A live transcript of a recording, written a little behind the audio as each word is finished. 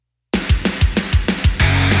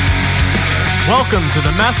Welcome to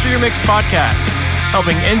the Master Your Mix podcast,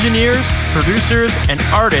 helping engineers, producers, and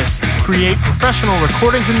artists create professional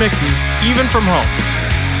recordings and mixes, even from home.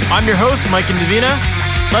 I'm your host, Mike and Davina.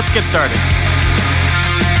 Let's get started.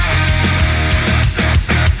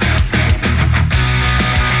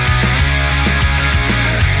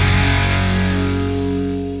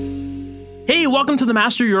 Hey, welcome to the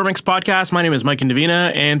Master Your Mix podcast. My name is Mike and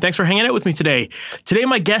Davina, and thanks for hanging out with me today. Today,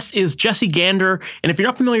 my guest is Jesse Gander, and if you're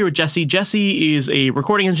not familiar with Jesse, Jesse is a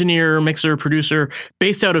recording engineer, mixer, producer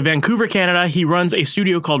based out of Vancouver, Canada. He runs a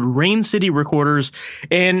studio called Rain City Recorders,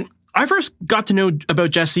 and I first got to know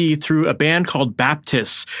about Jesse through a band called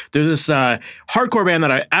Baptists. There's this hardcore band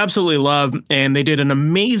that I absolutely love, and they did an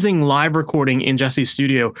amazing live recording in Jesse's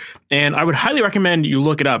studio. And I would highly recommend you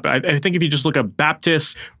look it up. I think if you just look up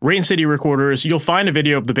Baptists, Rain City Recorders, you'll find a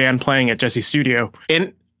video of the band playing at Jesse's studio.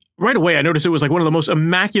 And right away, I noticed it was like one of the most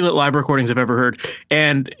immaculate live recordings I've ever heard,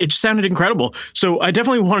 and it just sounded incredible. So I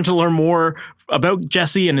definitely wanted to learn more about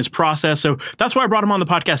Jesse and his process. So that's why I brought him on the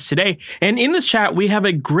podcast today. And in this chat, we have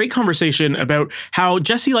a great conversation about how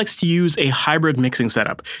Jesse likes to use a hybrid mixing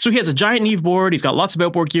setup. So he has a giant Neve board, he's got lots of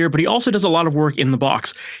outboard gear, but he also does a lot of work in the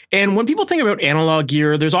box. And when people think about analog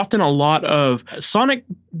gear, there's often a lot of sonic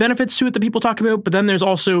benefits to it that people talk about, but then there's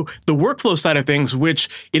also the workflow side of things, which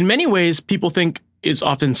in many ways people think is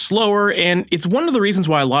often slower, and it's one of the reasons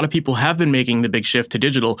why a lot of people have been making the big shift to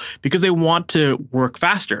digital, because they want to work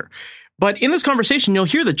faster. But in this conversation, you'll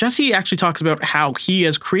hear that Jesse actually talks about how he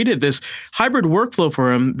has created this hybrid workflow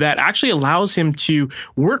for him that actually allows him to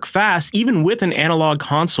work fast, even with an analog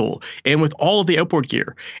console and with all of the outboard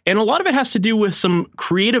gear. And a lot of it has to do with some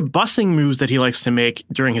creative bussing moves that he likes to make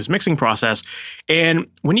during his mixing process. And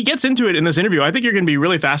when he gets into it in this interview, I think you're going to be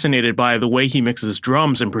really fascinated by the way he mixes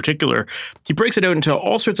drums in particular. He breaks it out into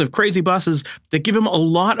all sorts of crazy buses that give him a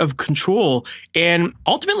lot of control and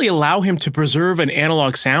ultimately allow him to preserve an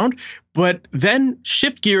analog sound, but then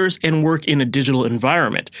shift gears and work in a digital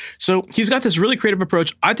environment. So he's got this really creative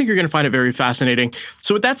approach. I think you're going to find it very fascinating.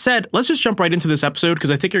 So with that said, let's just jump right into this episode,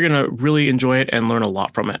 because I think you're going to really enjoy it and learn a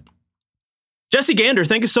lot from it. Jesse Gander,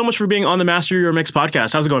 thank you so much for being on the Master Your Mix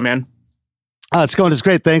podcast. How's it going, man? It's going just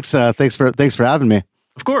great. Thanks. Thanks for having me.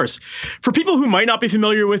 Of course. For people who might not be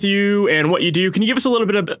familiar with you and what you do, can you give us a little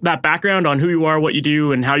bit of that background on who you are, what you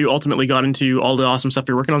do, and how you ultimately got into all the awesome stuff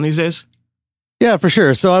you're working on these days? Yeah, for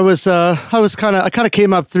sure. So I kind of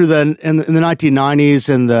came up through in the 1990s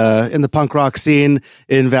in the punk rock scene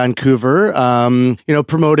in Vancouver.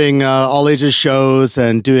 Promoting all ages shows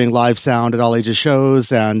and doing live sound at all ages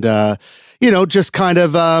shows, and just kind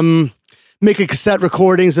of making cassette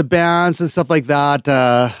recordings of bands and stuff like that.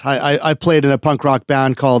 I played in a punk rock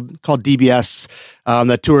band called DBS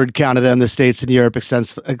that toured Canada and the States and Europe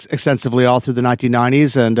extensively all through the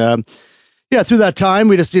 1990s, and through that time,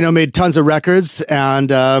 we just, made tons of records. And,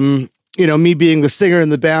 me being the singer in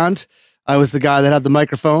the band, I was the guy that had the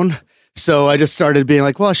microphone. So I just started being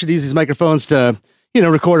like, well, I should use these microphones to,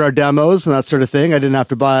 record our demos and that sort of thing. I didn't have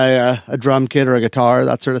to buy a drum kit or a guitar,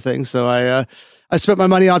 that sort of thing. So I spent my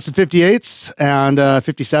money on some 58s and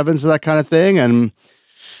 57s and that kind of thing. And,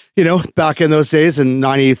 back in those days in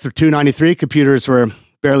 92, 93, computers were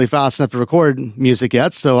barely fast enough to record music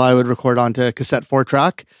yet. So I would record onto cassette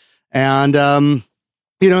 4-track. And, in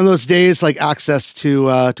those days, like access to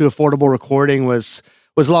affordable recording was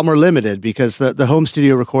a lot more limited, because the home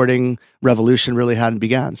studio recording revolution really hadn't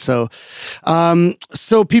begun. So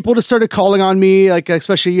people just started calling on me, like,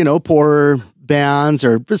 especially, poorer bands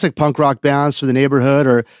or just like punk rock bands for the neighborhood,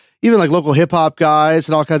 or even like local hip hop guys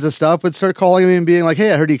and all kinds of stuff would start calling me and being like,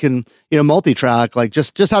 hey, I heard you can, multi-track. Like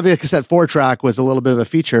just having a cassette 4-track was a little bit of a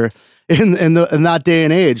feature in that day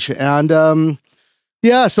and age. And,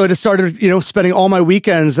 so I just started, spending all my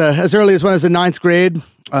weekends as early as when I was in 9th grade,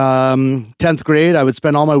 10th grade. I would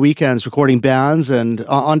spend all my weekends recording bands and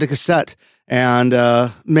onto cassette. And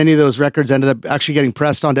many of those records ended up actually getting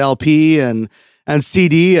pressed onto LP and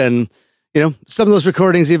CD. And, some of those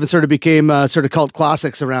recordings even sort of became sort of cult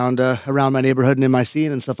classics around my neighborhood and in my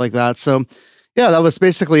scene and stuff like that. So, that was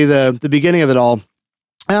basically the beginning of it all.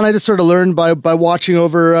 And I just sort of learned by watching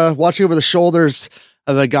over the shoulders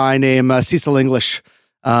of a guy named Cecil English,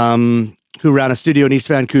 who ran a studio in East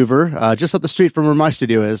Vancouver, just up the street from where my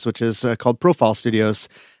studio is, which is called Profile Studios.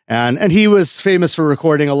 And he was famous for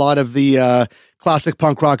recording a lot of the classic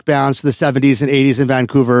punk rock bands from the 70s and 80s in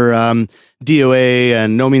Vancouver, DOA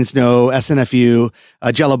and No Means No, SNFU,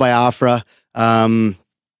 Jello Biafra.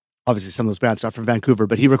 Obviously, some of those bands are not from Vancouver,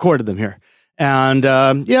 but he recorded them here. And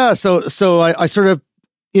so I sort of,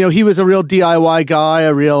 he was a real DIY guy,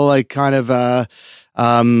 a real like kind of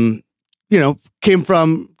came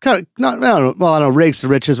from kind of not, I don't know, well, I don't know, rags to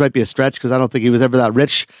riches might be a stretch because I don't think he was ever that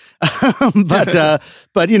rich,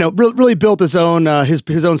 but really built his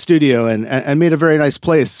own studio and made a very nice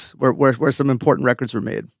place where some important records were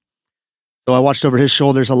made. So I watched over his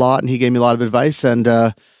shoulders a lot, and he gave me a lot of advice. And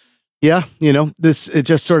it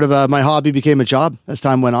just sort of my hobby became a job as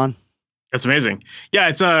time went on. That's amazing. Yeah,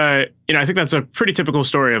 it's I think that's a pretty typical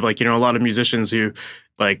story of a lot of musicians who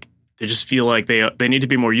they just feel like they need to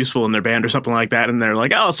be more useful in their band or something like that, and they're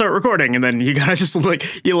like, "Oh, I'll start recording," and then you gotta just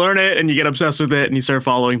you learn it and you get obsessed with it and you start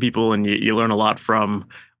following people and you learn a lot from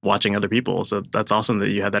watching other people. So that's awesome that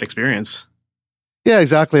you had that experience. Yeah,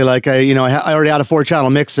 exactly. I already had a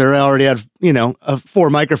 4-channel mixer. I already had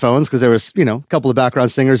 4 microphones because there was a couple of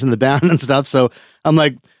background singers in the band and stuff. So I'm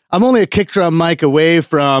like, I'm only a kick drum mic away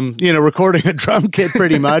from, recording a drum kit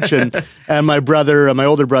pretty much. And my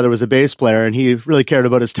older brother was a bass player and he really cared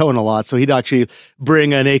about his tone a lot. So he'd actually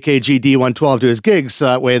bring an AKG D112 to his gigs. So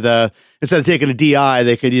that way instead of taking a DI,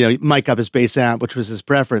 they could, mic up his bass amp, which was his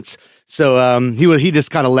preference. So, he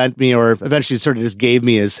just kind of lent me or eventually sort of just gave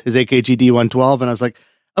me his AKG D112. And I was like,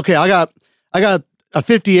 okay, I got a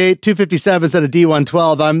 58, 257s and a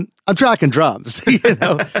D112. I'm tracking drums,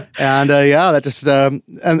 and that just now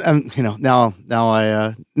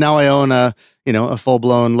I own a full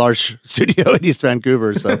blown large studio in East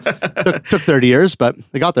Vancouver. So took 30 years, but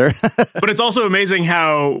I got there. But it's also amazing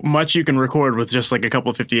how much you can record with just a couple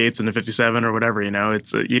of 58s and a 57 or whatever.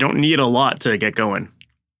 It's you don't need a lot to get going.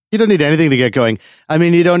 You don't need anything to get going.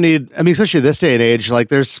 Especially this day and age,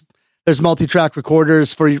 there's multi-track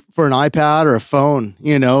recorders for an iPad or a phone,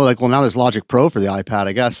 now there's Logic Pro for the iPad,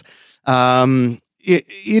 I guess.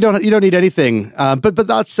 You don't need anything. But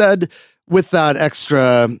that said, with that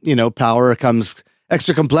extra, power comes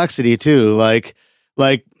extra complexity too.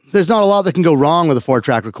 There's not a lot that can go wrong with a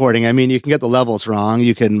 4-track recording. You can get the levels wrong.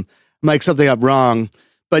 You can mic something up wrong,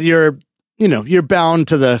 but you're bound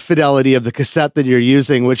to the fidelity of the cassette that you're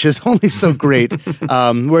using, which is only so great.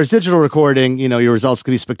 Whereas digital recording, your results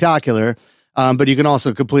can be spectacular, but you can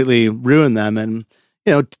also completely ruin them. And,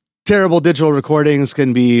 terrible digital recordings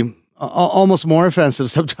can be almost more offensive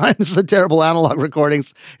sometimes than terrible analog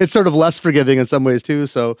recordings. It's sort of less forgiving in some ways too.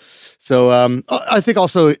 So I think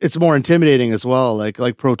also it's more intimidating as well,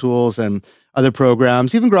 like Pro Tools and other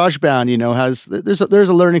programs. Even GarageBand, there's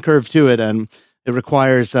a learning curve to it, and it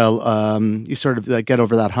requires you sort of get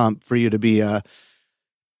over that hump for you to be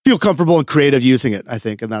feel comfortable and creative using it, I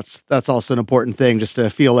think, and that's also an important thing, just to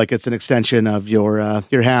feel like it's an extension of your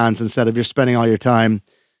hands instead of you're spending all your time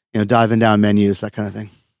diving down menus, that kind of thing.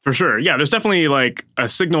 For sure. Yeah, there's definitely a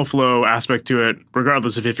signal flow aspect to it,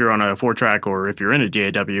 regardless of if you're on a 4-track or if you're in a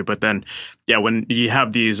DAW. But then, yeah, when you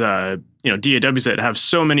have these DAWs that have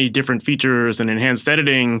so many different features and enhanced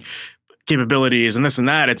editing capabilities and this and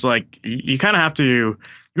that, it's you kind of you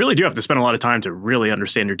really do have to spend a lot of time to really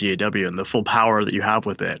understand your DAW and the full power that you have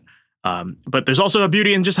with it. But there's also a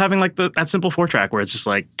beauty in just having that simple 4-track where it's just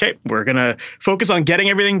okay, we're going to focus on getting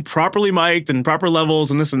everything properly mic'd and proper levels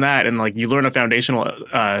and this and that. And you learn a foundational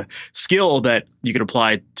skill that you could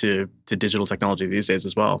apply to digital technology these days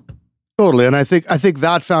as well. Totally. And I think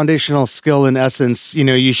that foundational skill, in essence,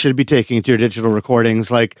 you should be taking to your digital recordings.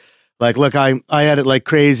 Look, I edit like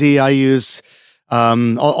crazy. I use,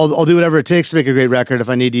 I'll do whatever it takes to make a great record. If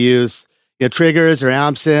I need to use triggers or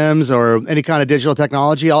amp sims or any kind of digital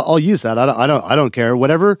technology, I'll use that. I don't care.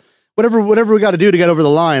 Whatever we got to do to get over the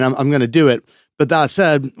line, I'm going to do it. But that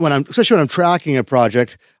said, especially when I'm tracking a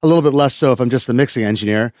project, a little bit less so if I'm just the mixing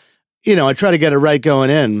engineer, I try to get it right going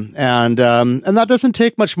in, and that doesn't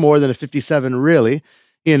take much more than a 57, really.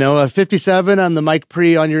 A 57 and the mic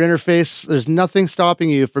pre on your interface, there's nothing stopping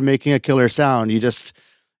you from making a killer sound. You just,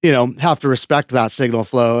 have to respect that signal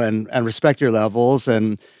flow and respect your levels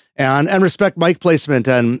and respect mic placement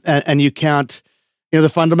and you can't, the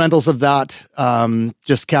fundamentals of that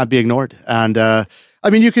just can't be ignored. And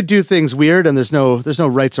you could do things weird, and there's no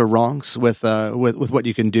rights or wrongs with what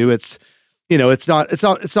you can do. It's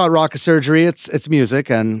it's not rocket surgery. It's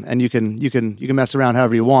music, and you can mess around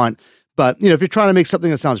however you want. But if you're trying to make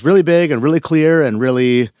something that sounds really big and really clear and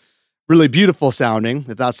really, really beautiful sounding,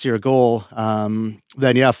 if that's your goal,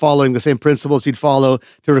 then yeah, following the same principles you'd follow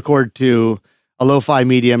to record to a lo-fi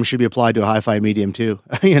medium should be applied to a hi-fi medium too.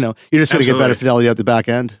 You're just going to get better fidelity at the back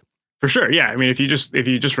end. For sure, yeah. If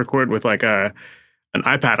you just record with an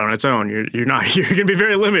iPad on its own, you're going to be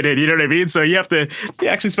very limited. You know what I mean? So you have to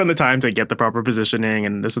actually spend the time to get the proper positioning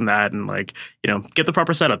and this and that, and get the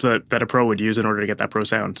proper setups that a pro would use in order to get that pro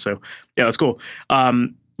sound. So yeah, that's cool.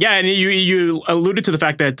 Yeah, and you alluded to the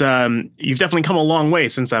fact that you've definitely come a long way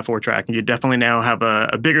since that 4-track. You definitely now have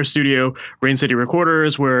a bigger studio, Rain City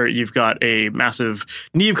Recorders, where you've got a massive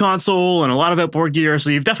Neve console and a lot of outboard gear. So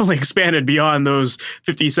you've definitely expanded beyond those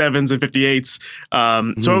 57s and 58s.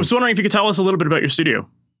 So I was wondering if you could tell us a little bit about your studio.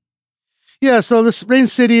 Yeah, so this Rain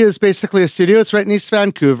City is basically a studio. It's right in East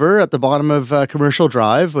Vancouver at the bottom of Commercial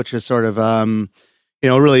Drive, which is sort of a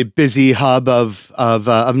really busy hub of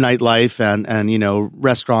nightlife and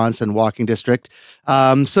restaurants and walking district.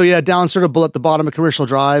 So yeah, down sort of at the bottom of Commercial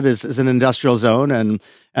Drive is an industrial zone,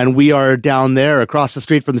 and we are down there across the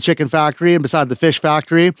street from the chicken factory and beside the fish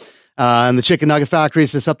factory, and the chicken nugget factory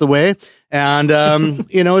is just up the way. And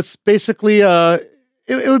it's basically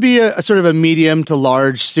it would be a sort of a medium to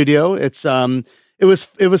large studio. It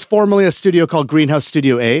was formerly a studio called Greenhouse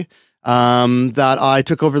Studio A. That I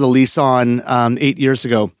took over the lease on 8 years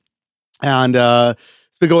ago, and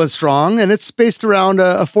it's been going strong. And it's based around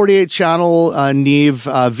a 48-channel Neve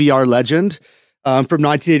VR Legend from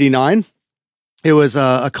 1989. It was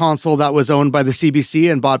a console that was owned by the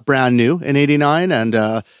CBC and bought brand new in '89, and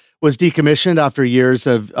was decommissioned after years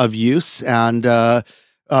of use and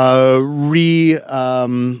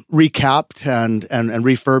recapped and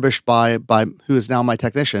refurbished by who is now my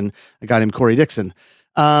technician, a guy named Corey Dixon.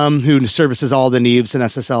 Who services all the Neves and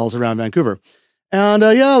SSLs around Vancouver. And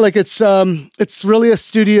it's really a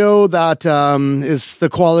studio that is the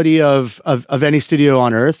quality of any studio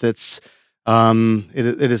on earth. It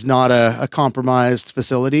is not a compromised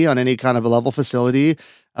facility on any kind of a level facility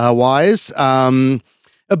wise.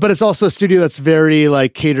 But it's also a studio that's very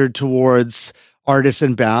catered towards artists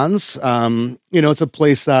and bands. It's a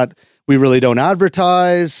place that we really don't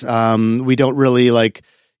advertise. We don't really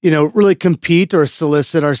really compete or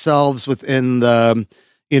solicit ourselves within the,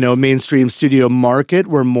 mainstream studio market.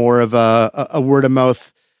 We're more of a word of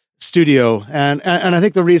mouth studio. And I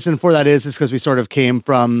think the reason for that is because we sort of came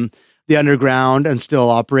from the underground and still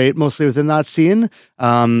operate mostly within that scene,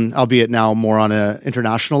 albeit now more on an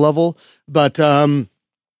international level. But,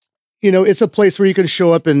 it's a place where you can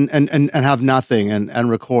show up and have nothing and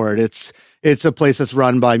record. It's a place that's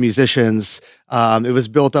run by musicians. It was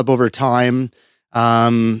built up over time.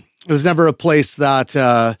 It was never a place that,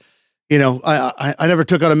 I never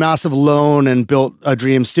took out a massive loan and built a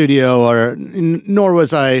dream studio, nor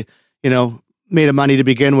was I, made of money to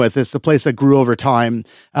begin with. It's the place that grew over time.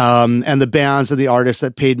 And the bands and the artists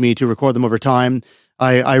that paid me to record them over time,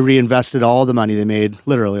 I reinvested all the money they made,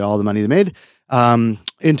 literally all the money they made,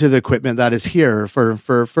 into the equipment that is here for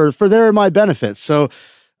their and my benefits. So,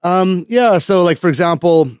 so for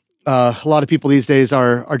example, a lot of people these days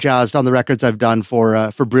are jazzed on the records I've done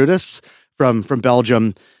for Brutus from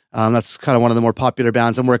Belgium. That's kind of one of the more popular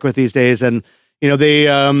bands I'm working with these days. And,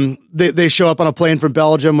 they show up on a plane from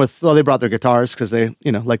Belgium they brought their guitars because they,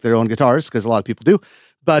 like their own guitars, because a lot of people do.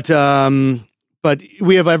 But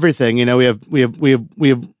we have everything, we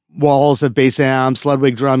have walls of bass amps,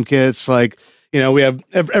 Ludwig drum kits, we have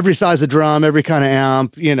every size of drum, every kind of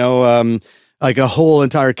amp, a whole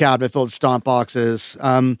entire cabinet filled with stomp boxes.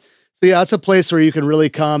 So yeah, it's a place where you can really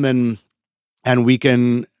come and we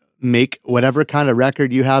can make whatever kind of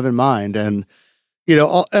record you have in mind. And,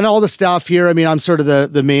 all the staff here, I'm sort of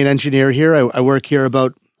the main engineer here. I work here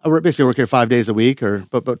basically work here 5 days a week or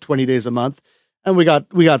about 20 days a month. And we got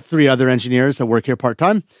 3 other engineers that work here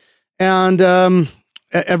part-time. And,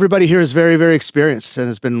 everybody here is very, very experienced and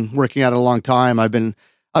has been working at it a long time. I've been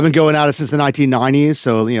going at it since the 1990s,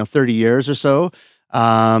 so 30 years or so.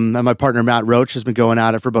 And my partner Matt Roach has been going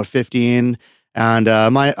at it for about 15. And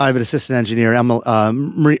I have an assistant engineer,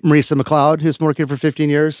 Marisa McLeod, who's been working for 15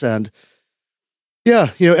 years. And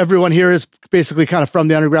yeah, everyone here is basically kind of from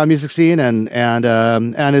the underground music scene and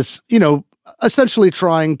is essentially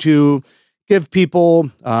trying to give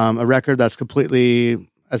people a record that's completely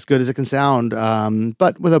as good as it can sound,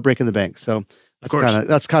 but without breaking the bank. So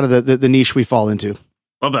that's kind of the niche we fall into.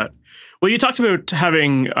 Love that. Well, you talked about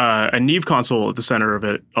having a Neve console at the center of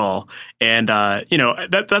it all, and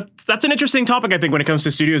that's an interesting topic, I think, when it comes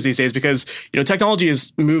to studios these days, because technology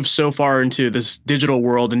has moved so far into this digital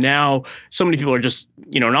world, and now so many people are just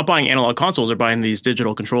not buying analog consoles; they're buying these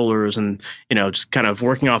digital controllers, and just kind of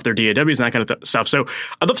working off their DAWs and that kind of stuff. So,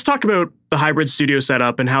 I'd love to talk about the hybrid studio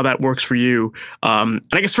setup and how that works for you. And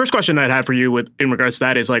I guess first question I'd have for you in regards to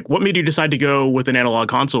that is what made you decide to go with an analog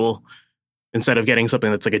console instead of getting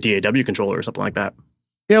something that's like a DAW controller or something like that?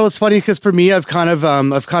 Yeah, well, it's funny because for me, I've kind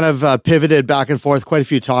of pivoted back and forth quite a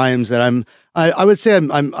few times, and I would say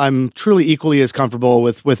I'm truly equally as comfortable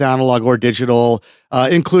with analog or digital,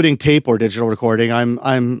 including tape or digital recording.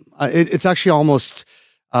 It's actually almost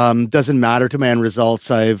doesn't matter to my end results.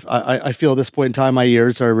 I feel at this point in time, my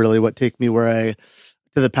ears are really what take me to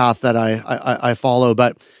the path that I follow.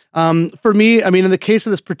 But for me, I mean, in the case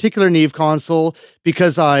of this particular Neve console,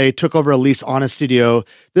 because I took over a lease on a studio,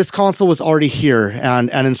 this console was already here and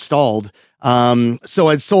installed. So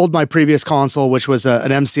I'd sold my previous console, which was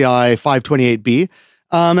an MCI 528B.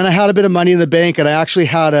 And I had a bit of money in the bank, and I actually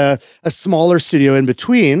had a smaller studio in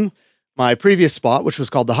between my previous spot, which was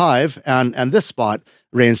called The Hive, and this spot,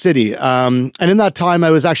 Rain City. And in that time, I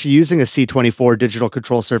was actually using a C24 digital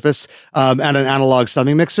control surface and an analog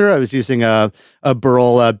summing mixer. I was using a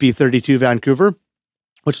Burl B32 Vancouver,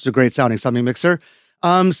 which is a great sounding summing mixer.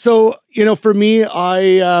 So, for me,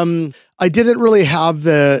 I didn't really have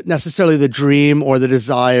necessarily the dream or the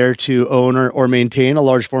desire to own or maintain a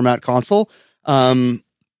large format console.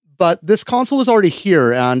 But this console was already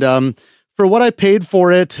here, and for what I paid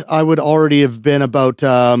for it, I would already have been about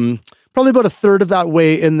probably about a third of that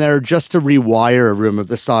way in there just to rewire a room of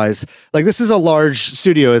this size. Like, this is a large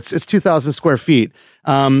studio; it's 2,000 square feet.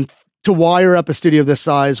 To wire up a studio of this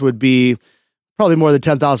size would be probably more than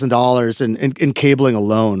 $10,000 in cabling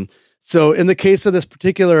alone. So, in the case of this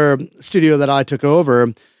particular studio that I took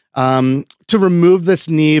over, to remove this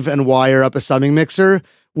Neve and wire up a summing mixer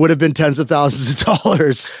would have been tens of thousands of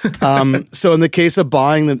dollars. So in the case of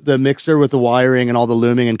buying the mixer with the wiring and all the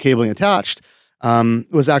looming and cabling attached,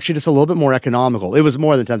 it was actually just a little bit more economical. It was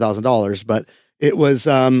more than $10,000, but it was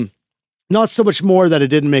not so much more that it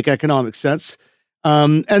didn't make economic sense.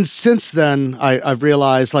 And since then, I've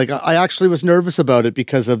realized, like, I actually was nervous about it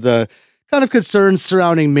because of the kind of concerns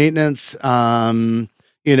surrounding maintenance, and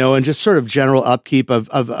just sort of general upkeep of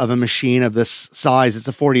a machine of this size. It's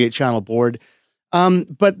a 48-channel board.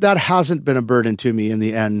 But that hasn't been a burden to me in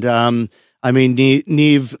the end. I mean,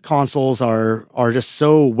 Neve consoles are just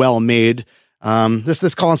so well made.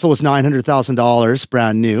 This console was $900,000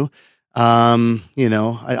 brand new.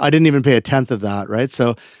 I didn't even pay a tenth of that, right?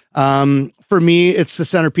 So, for me, it's the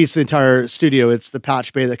centerpiece of the entire studio. It's the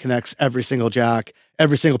patch bay that connects every single jack,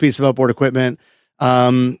 every single piece of outboard equipment.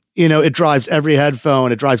 It drives every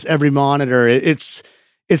headphone. It drives every monitor. It's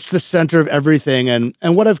the center of everything. And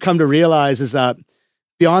what I've come to realize is that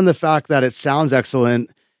beyond the fact that it sounds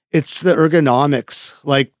excellent, it's the ergonomics.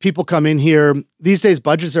 Like, people come in here, these days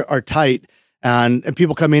budgets are tight, and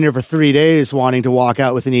people come in here for 3 days wanting to walk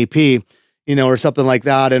out with an EP, or something like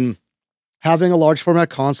that. And having a large format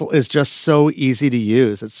console is just so easy to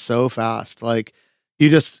use. It's so fast. Like, you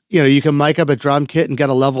just, you can mic up a drum kit and get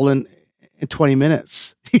a level in 20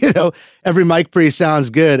 minutes. Every mic pre sounds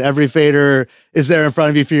good. Every fader is there in front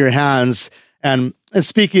of you for your hands. And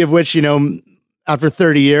speaking of which, after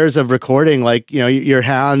 30 years of recording, like, your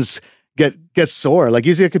hands get sore. Like,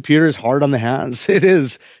 using a computer is hard on the hands. It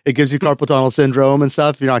is. It gives you carpal tunnel syndrome and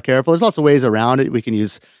stuff if you're not careful. There's lots of ways around it. We can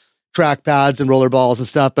use track pads and roller balls and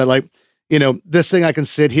stuff. But, like, this thing, I can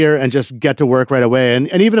sit here and just get to work right away. And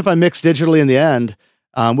even if I mix digitally in the end,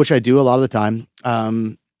 which I do a lot of the time,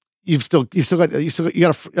 you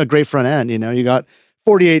got a great front end. You got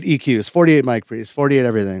 48 EQs, 48 mic pre's, 48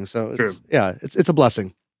 everything. So it's a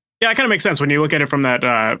blessing. Yeah, it kind of makes sense when you look at it from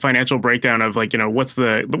that financial breakdown of, like, what's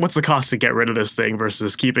the cost to get rid of this thing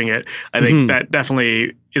versus keeping it. I think that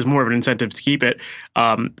definitely is more of an incentive to keep it.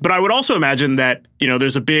 But I would also imagine that,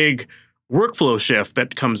 there's a big workflow shift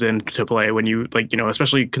that comes into play when you, like,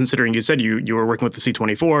 especially considering you said you were working with the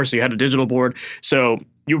C24, so you had a digital board. So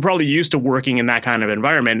you were probably used to working in that kind of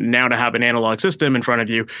environment. Now, to have an analog system in front of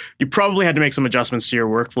you, you probably had to make some adjustments to your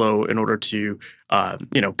workflow in order to,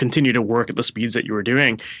 continue to work at the speeds that you were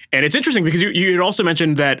doing. And it's interesting because you had also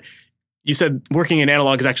mentioned that you said working in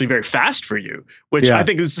analog is actually very fast for you, which I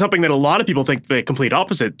think is something that a lot of people think the complete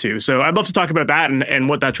opposite to. So I'd love to talk about that and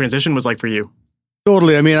what that transition was like for you.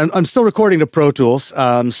 Totally. I mean, I'm still recording to Pro Tools.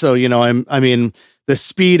 So, the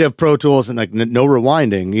speed of Pro Tools and, like, no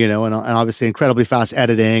rewinding, and obviously incredibly fast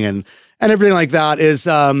editing and everything like that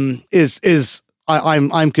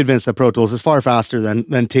I'm convinced that Pro Tools is far faster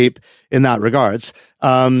than tape in that regards.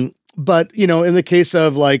 But, in the case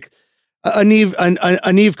of, like, a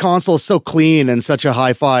Neve console is so clean and such a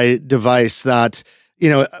hi-fi device that,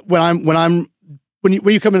 when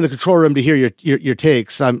you come into the control room to hear your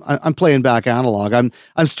takes, I'm playing back analog.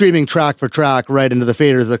 I'm streaming track for track right into the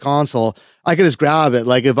faders of the console. I can just grab it.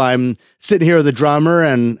 Like, if I'm sitting here with a drummer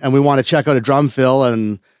and we want to check out a drum fill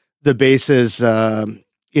and the bass is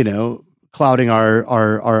clouding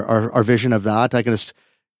our vision of that, I can just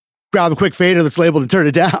grab a quick fader that's labeled and turn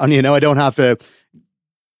it down. I don't have to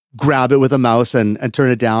grab it with a mouse and turn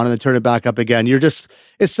it down and then turn it back up again. It's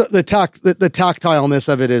the tactileness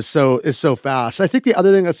of it is so fast. I think the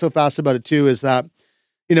other thing that's so fast about it too is that,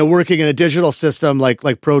 working in a digital system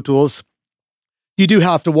like Pro Tools, you do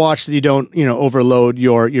have to watch that you don't, overload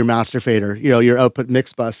your master fader, your output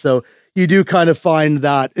mix bus. So you do kind of find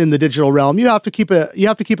that in the digital realm, you have to keep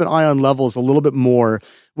an eye on levels a little bit more.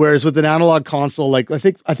 Whereas with an analog console, like I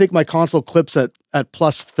think my console clips at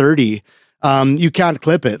plus 30. You can't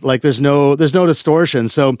clip it. Like there's no distortion.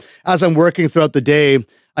 So as I'm working throughout the day,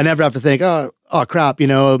 I never have to think, oh crap,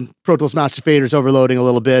 Pro Tools master fader's overloading a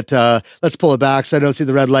little bit. Let's pull it back so I don't see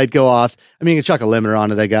the red light go off. I mean, you can chuck a limiter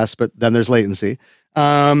on it, I guess, but then there's latency, with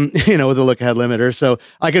a look ahead limiter. So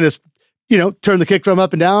I can just, turn the kick drum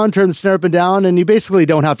up and down, turn the snare up and down, and you basically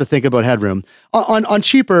don't have to think about headroom. On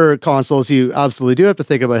cheaper consoles, you absolutely do have to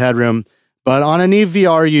think about headroom, but on an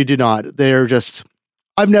EVR, you do not. They're just,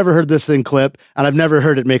 I've never heard this thing clip, and I've never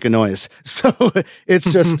heard it make a noise. So it's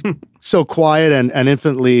just so quiet and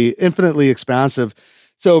infinitely expansive.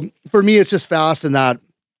 So for me, it's just fast in that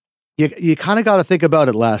you kind of got to think about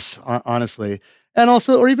it less, honestly. And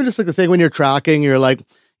also, or even just like the thing when you're tracking, you're like,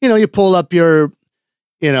 you pull up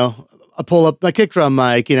I pull up my kick drum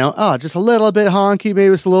mic, just a little bit honky,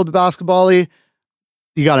 maybe it's a little bit basketball-y.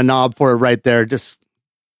 You got a knob for it right there. Just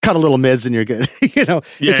cut a little mids and you're good.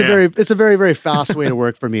 It's a very, very fast way to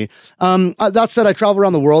work for me. That said, I travel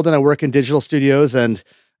around the world and I work in digital studios, and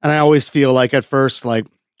I always feel like at first, like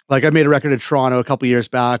I made a record in Toronto a couple years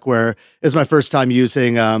back where it was my first time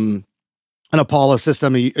using an Apollo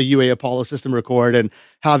system, a UA Apollo system record, and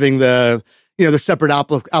having the separate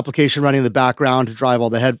application running in the background to drive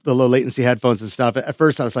all the low latency headphones and stuff. At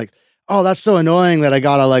first I was like, oh, that's so annoying that I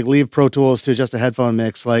gotta leave Pro Tools to adjust a headphone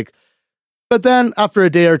mix. But then after a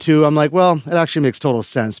day or two, I'm like, well, it actually makes total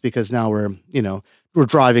sense because now we're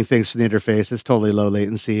driving things through the interface. It's totally low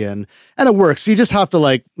latency and it works. You just have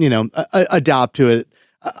to adapt to it.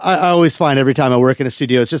 I always find every time I work in a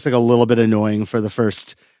studio, it's just a little bit annoying for the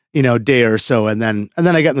first, day or so. And then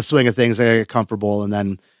I get in the swing of things. I get comfortable and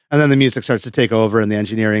then the music starts to take over and the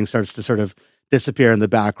engineering starts to sort of disappear in the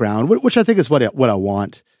background, which I think is what I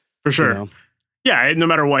want. For sure. Yeah, no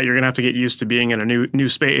matter what, you're going to have to get used to being in a new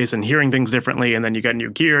space and hearing things differently. And then you got new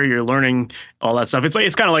gear, you're learning all that stuff.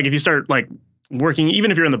 It's kind of like if you start working, even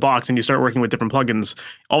if you're in the box and you start working with different plugins,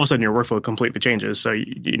 all of a sudden your workflow completely changes. So,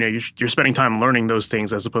 you're spending time learning those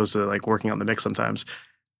things as opposed to working on the mix sometimes.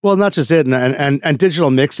 Well, not just it, and digital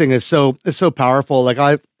mixing is so powerful.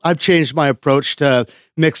 I've changed my approach to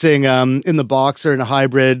mixing in the box or in a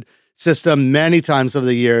hybrid system many times over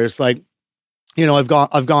the years. I've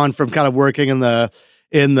gone from kind of working in the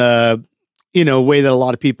way that a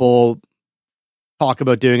lot of people talk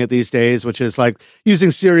about doing it these days, which is using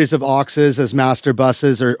series of auxes as master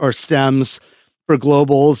buses or stems for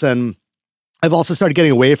globals. And I've also started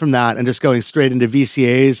getting away from that and just going straight into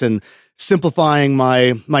VCAs and simplifying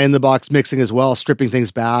my in the box mixing as well, stripping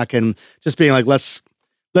things back and just being let's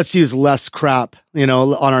use less crap, on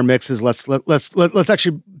our mixes. Let's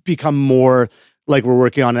actually become more like we're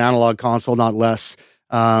working on an analog console, not less,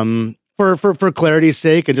 for clarity's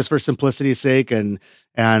sake and just for simplicity's sake and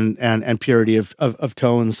purity of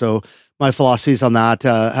tone. So my philosophies on that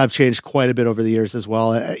have changed quite a bit over the years as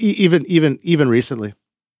well, even recently.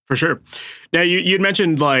 For sure. Now, you'd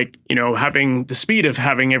mentioned having the speed of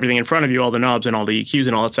having everything in front of you, all the knobs and all the EQs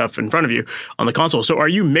and all that stuff in front of you on the console. So are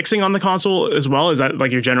you mixing on the console as well? Is that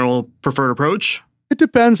your general preferred approach? It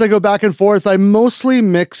depends. I go back and forth. I mostly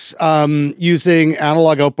mix using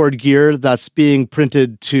analog outboard gear that's being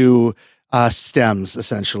printed to stems,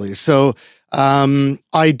 essentially. So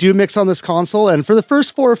I do mix on this console, and for the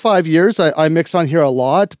first 4 or 5 years, I mix on here a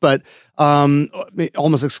lot, but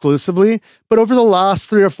almost exclusively. But over the last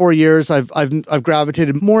 3 or 4 years, I've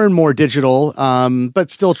gravitated more and more digital,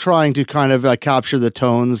 but still trying to kind of capture the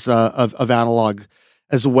tones of analog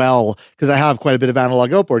as well, because I have quite a bit of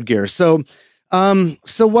analog outboard gear. So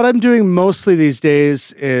what I'm doing mostly these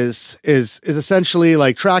days is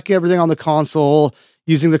essentially tracking everything on the console,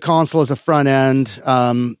 using the console as a front end,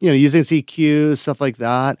 using EQs, stuff like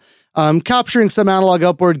that. Capturing some analog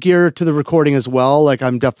outboard gear to the recording as well.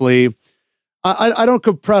 I'm definitely, I don't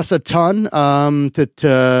compress a ton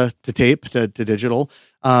to tape to digital.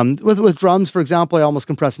 With drums, for example, I almost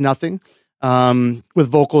compress nothing. With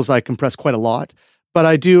vocals, I compress quite a lot. But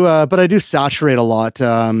I do saturate a lot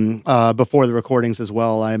before the recordings as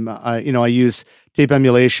well. I use tape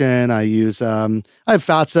emulation. I have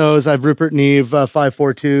Fatsos. I have Rupert Neve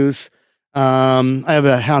 542s. I have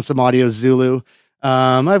a Handsome Audio Zulu.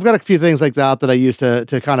 I've got a few things like that I use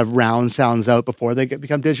to kind of round sounds out before they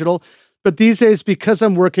become digital. But these days, because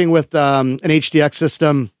I'm working with an HDX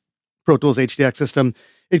system, Pro Tools HDX system,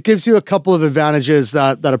 it gives you a couple of advantages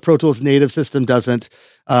that a Pro Tools native system doesn't.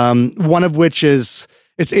 One of which is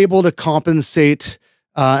it's able to compensate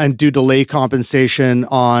and do delay compensation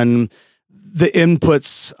on the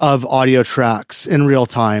inputs of audio tracks in real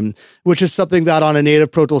time, which is something that on a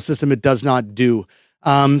native Pro Tools system, it does not do.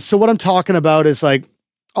 So what I'm talking about is like,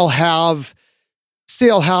 I'll have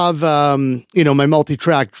my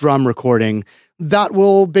multi-track drum recording that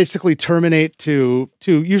will basically terminate to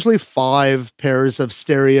usually 5 pairs of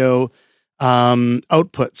stereo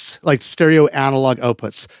outputs, like stereo analog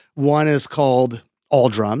outputs. One is called all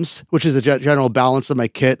drums, which is a general balance of my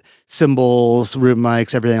kit, cymbals, room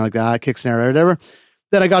mics, everything like that, kick, snare, whatever.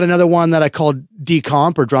 Then I got another one that I called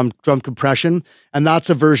decomp or drum compression. And that's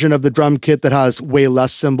a version of the drum kit that has way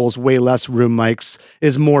less cymbals, way less room mics,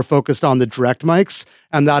 is more focused on the direct mics.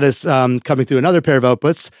 And that is coming through another pair of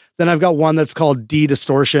outputs. Then I've got one that's called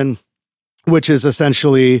D-distortion, which is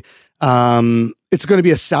essentially, it's going to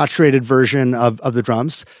be a saturated version of the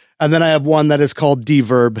drums. And then I have one that is called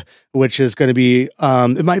deverb, which is going to be,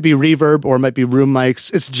 it might be reverb or it might be room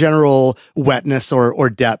mics. It's general wetness or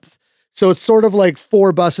depth. So it's sort of like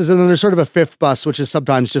 4 buses, and then there's sort of a 5th bus, which is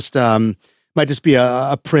sometimes just might just be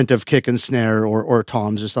a print of kick and snare or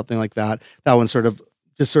toms or something like that. That one's sort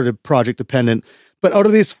of project dependent. But out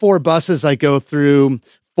of these 4 buses, I go through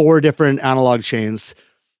 4 different analog chains.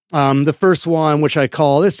 The first one, which I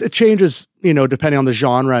call this, it changes, depending on the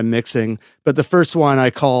genre I'm mixing. But the first one I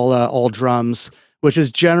call all drums, which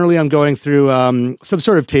is generally I'm going through some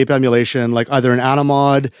sort of tape emulation, like either an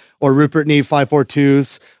Animod or Rupert Neve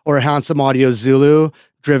 542s or a Handsome Audio Zulu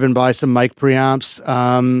driven by some mic preamps.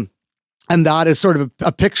 And that is sort of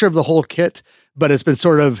a picture of the whole kit, but it's been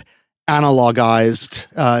sort of analogized,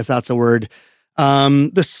 if that's a word.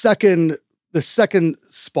 The second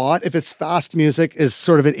spot, if it's fast music, is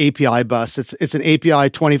sort of an API bus. It's an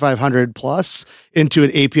API 2500 plus into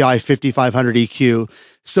an API 5500 EQ.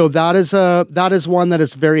 So that is one that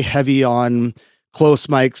is very heavy on close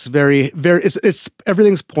mics. It's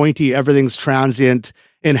everything's pointy, everything's transient,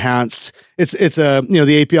 enhanced. It's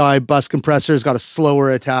the API bus compressor's got a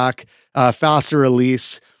slower attack, faster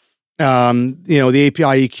release. The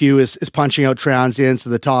API EQ is punching out transients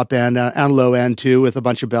at the top end and low end too, with a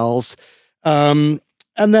bunch of bells. And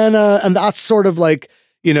that's sort of like,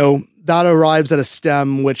 that arrives at a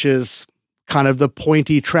stem, which is kind of the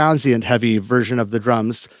pointy transient heavy version of the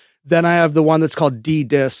drums. Then I have the one that's called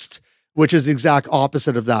D-dist, which is the exact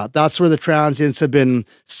opposite of that. That's where the transients have been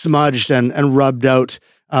smudged and rubbed out.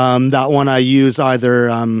 That one I use either,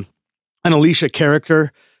 an Alicia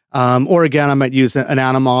character, or again, I might use an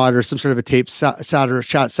Animod or some sort of a tape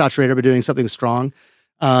saturator, but doing something strong.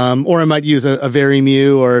 Or I might use a Very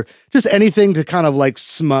or just anything to kind of like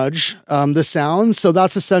smudge the sound. So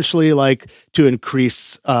that's essentially like to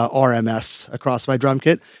increase RMS across my drum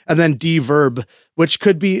kit. And then deverb, which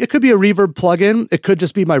could be a reverb plugin. It could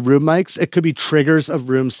just be my room mics. It could be triggers of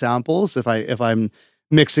room samples if I'm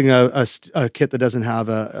mixing a kit that doesn't have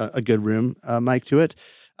a good room mic to it.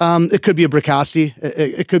 It could be a Bricasti.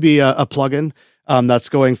 It could be a plugin that's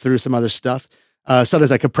going through some other stuff.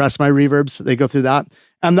 Sometimes I compress my reverbs. They go through that.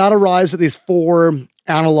 And that arrives at these 4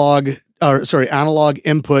 analog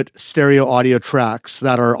input stereo audio tracks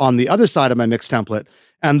that are on the other side of my mix template.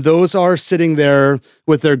 And those are sitting there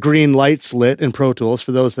with their green lights lit in Pro Tools.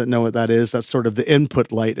 For those that know what that is, that's sort of the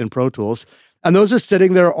input light in Pro Tools. And those are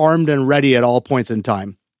sitting there armed and ready at all points in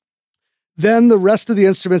time. Then the rest of the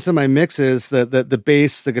instruments in my mixes, the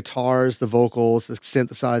bass, the guitars, the vocals, the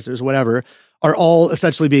synthesizers, whatever, are all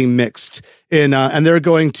essentially being mixed in, and they're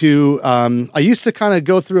going to, I used to kind of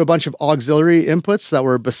go through a bunch of auxiliary inputs that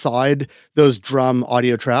were beside those drum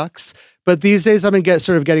audio tracks. But these days I've been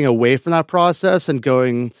getting away from that process and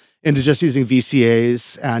going into just using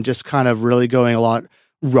VCAs and just kind of really going a lot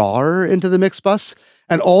rawer into the mix bus.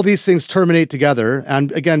 And all these things terminate together.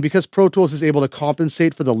 And again, because Pro Tools is able to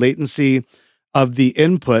compensate for the latency of the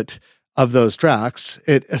input of those tracks,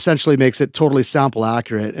 it essentially makes it totally sample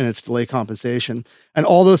accurate in its delay compensation. And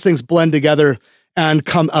all those things blend together and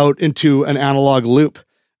come out into an analog loop,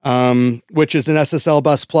 which is an SSL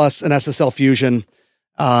bus plus an SSL fusion,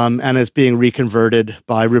 and is being reconverted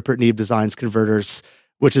by Rupert Neve Designs converters,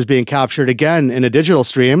 which is being captured again in a digital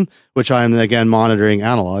stream, which I'm again monitoring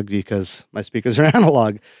analog because my speakers are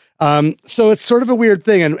analog. So it's sort of a weird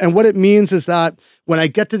thing. And what it means is that when I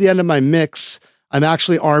get to the end of my mix, I'm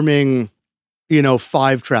actually arming,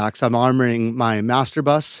 5 tracks. I'm arming my master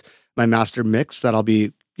bus, my master mix that I'll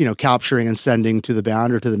be, capturing and sending to the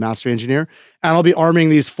band or to the master engineer. And I'll be arming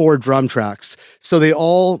these 4 drum tracks. So they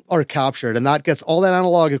all are captured, and that gets all that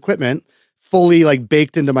analog equipment fully like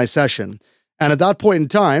baked into my session. And at that point in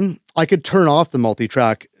time, I could turn off the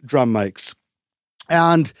multi-track drum mics.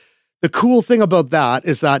 And the cool thing about that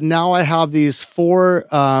is that now I have these 4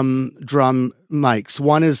 drum mics.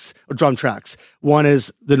 One is drum tracks. One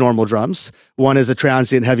is the normal drums. One is a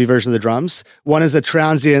transient heavy version of the drums. One is a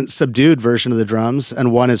transient subdued version of the drums,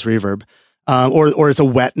 and one is reverb. Or it's a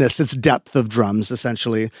wetness, it's depth of drums,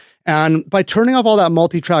 essentially. And by turning off all that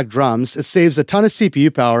multi-track drums, it saves a ton of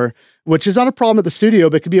CPU power, which is not a problem at the studio,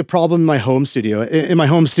 but it could be a problem in my home studio. In my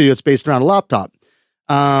home studio, it's based around a laptop.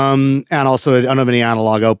 And also, I don't have any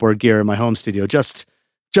analog outboard gear in my home studio, just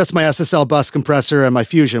my SSL bus compressor and my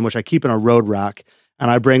Fusion, which I keep in a road rack.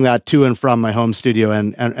 And I bring that to and from my home studio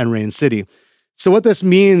and Rain City. So what this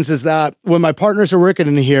means is that when my partners are working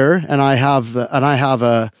in here and I have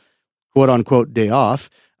a quote unquote day off,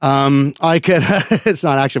 I can, it's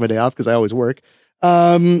not actually my day off because I always work.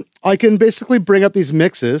 I can basically bring up these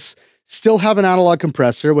mixes, still have an analog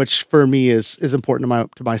compressor, which for me is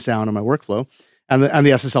important to my sound and my workflow, and the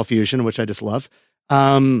SSL Fusion, which I just love.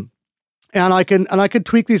 And I can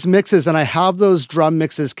tweak these mixes, and I have those drum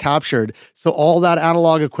mixes captured. So all that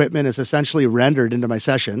analog equipment is essentially rendered into my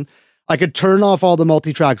session. I could turn off all the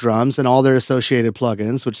multi-track drums and all their associated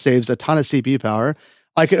plugins, which saves a ton of CPU power.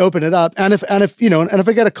 I could open it up, and if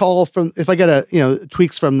I get a call if I get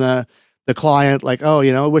tweaks from the client, like, oh,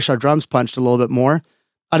 I wish our drums punched a little bit more,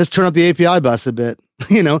 I just turn up the API bus a bit.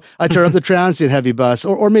 I turn up the transient heavy bus,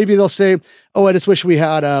 or maybe they'll say, oh, I just wish we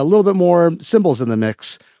had a little bit more cymbals in the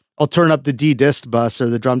mix. I'll turn up the de-dist bus or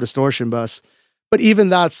the drum distortion bus. But even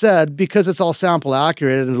that said, because it's all sample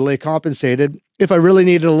accurate and delay compensated, if I really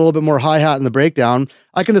needed a little bit more hi-hat in the breakdown,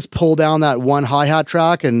 I can just pull down that one hi-hat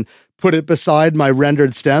track and put it beside my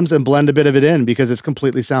rendered stems and blend a bit of it in because it's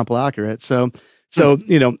completely sample accurate. So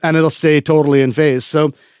and it'll stay totally in phase.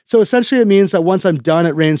 So essentially it means that once I'm done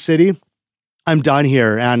at Rain City, I'm done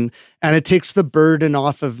here. And it takes the burden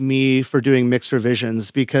off of me for doing mix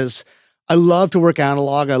revisions because I love to work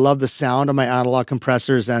analog. I love the sound of my analog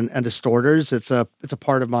compressors and distorters. It's a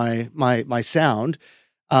part of my sound.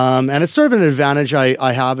 And it's sort of an advantage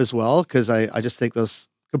I have as well, because I just think those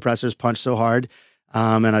compressors punch so hard.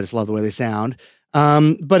 And I just love the way they sound.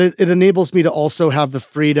 But it enables me to also have the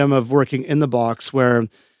freedom of working in the box where,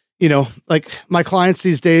 like my clients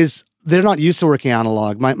these days, they're not used to working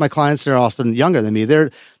analog. My clients are often younger than me. They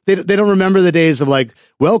don't remember the days of like,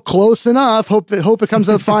 well, close enough. Hope it comes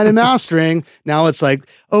out fine in mastering. Now it's like,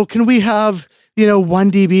 oh, can we have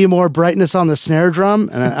 1 dB more brightness on the snare drum?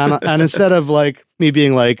 And instead of like me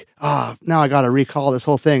being like, now I got to recall this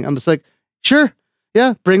whole thing, I'm just like, sure,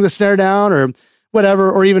 yeah, bring the snare down or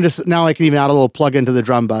whatever, or even just now I can even add a little plug-in to the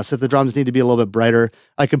drum bus. If the drums need to be a little bit brighter,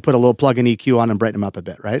 I can put a little plug-in EQ on and brighten them up a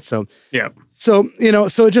bit, right? So yeah. So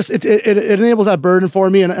it enables that burden for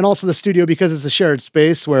me, and also the studio, because it's a shared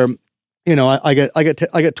space where I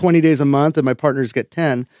get 20 days a month and my partners get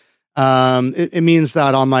 10. It means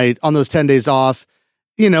that on those 10 days off,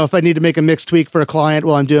 if I need to make a mix tweak for a client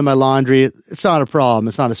while I'm doing my laundry, it's not a problem.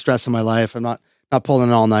 It's not a stress in my life. I'm not pulling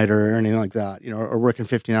an all-nighter or anything like that, or working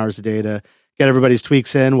 15 hours a day to get everybody's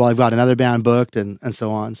tweaks in while I've got another band booked and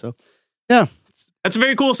so on. So, yeah. That's a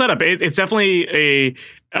very cool setup. It's definitely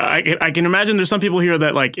I can imagine there's some people here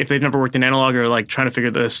that, like, if they've never worked in analog, are like trying to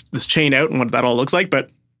figure this chain out and what that all looks like.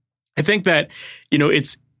 But I think that,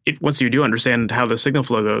 once you do understand how the signal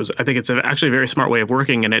flow goes, I think it's actually a very smart way of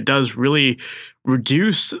working, and it does really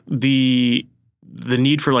reduce the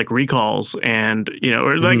need for like recalls and,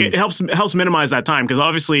 it helps minimize that time. Cause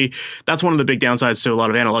obviously that's one of the big downsides to a lot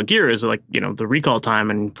of analog gear is like, the recall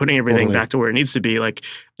time and putting everything back to where it needs to be. Like,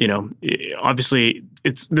 obviously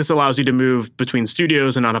this allows you to move between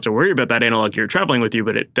studios and not have to worry about that analog gear traveling with you,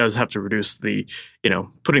 but it does have to reduce the,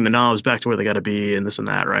 putting the knobs back to where they got to be and this and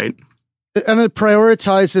that. Right. And it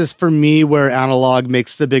prioritizes for me where analog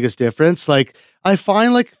makes the biggest difference. Like, I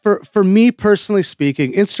find like for me personally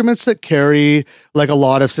speaking, instruments that carry like a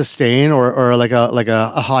lot of sustain or like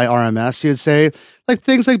a high RMS, you'd say, like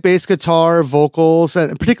things like bass guitar, vocals,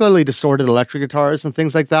 and particularly distorted electric guitars and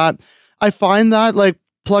things like that. I find that like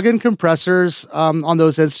plug-in compressors on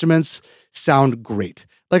those instruments sound great.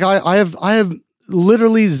 Like I have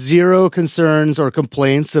literally zero concerns or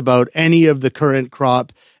complaints about any of the current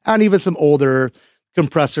crop and even some older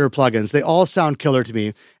compressor plugins. They all sound killer to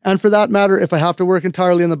me. And for that matter, if I have to work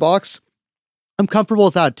entirely in the box, I'm comfortable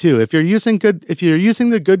with that too. If you're using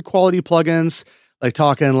the good quality plugins, like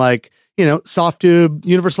talking like, Softube,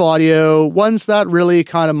 Universal Audio, ones that really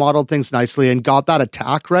kind of modeled things nicely and got that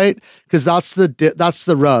attack right, because that's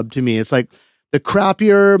the rub to me. It's like the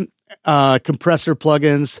crappier compressor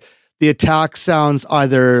plugins, the attack sounds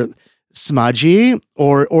either smudgy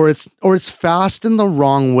or it's fast in the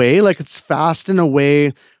wrong way. Like it's fast in a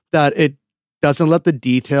way that it doesn't let the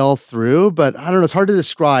detail through. But I don't know, it's hard to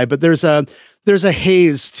describe. But there's a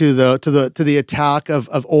haze to the attack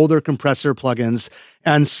of older compressor plugins,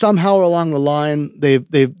 and somehow along the line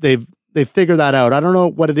they've figured that out. I don't know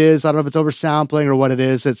what it is. I don't know if it's oversampling or what it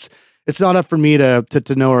is. It's not up for me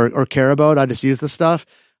to know or care about. I just use the stuff.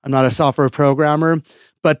 I'm not a software programmer.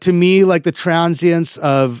 But to me, like the transience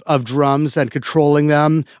of drums and controlling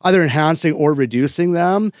them, either enhancing or reducing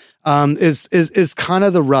them, is kind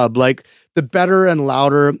of the rub. Like the better and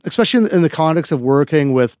louder, especially in the context of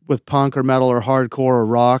working with punk or metal or hardcore or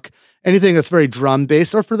rock, anything that's very drum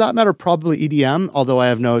based, or for that matter, probably EDM. Although I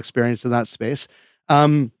have no experience in that space,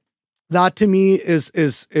 that to me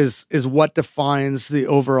is what defines the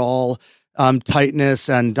overall tightness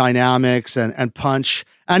and dynamics and punch.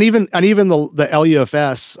 And even the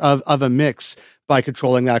LUFS of a mix by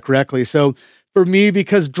controlling that correctly. So for me,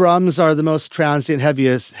 because drums are the most transient,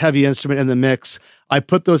 heavy instrument in the mix, I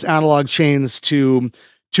put those analog chains to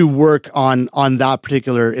work on that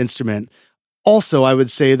particular instrument. Also, I would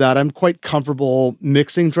say that I'm quite comfortable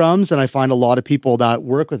mixing drums, and I find a lot of people that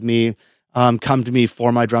work with me come to me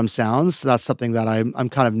for my drum sounds. That's something that I'm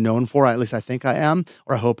kind of known for. At least I think I am,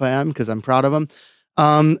 or I hope I am, because I'm proud of them.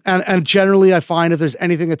 And generally, I find if there's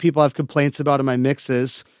anything that people have complaints about in my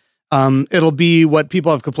mixes, it'll be what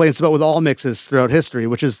people have complaints about with all mixes throughout history,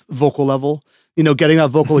 which is vocal level. Getting that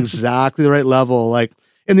vocal exactly the right level. Like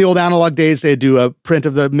in the old analog days, they'd do a print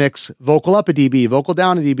of the mix, vocal up a dB, vocal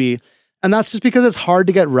down a dB. And that's just because it's hard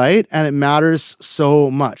to get right, and it matters so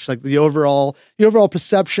much. Like the overall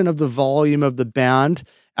perception of the volume of the band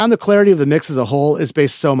and the clarity of the mix as a whole is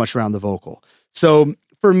based so much around the vocal. So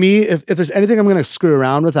for me, if there's anything I'm going to screw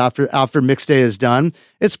around with after mix day is done,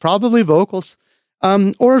 it's probably vocals.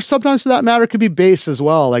 Or sometimes for that matter, it could be bass as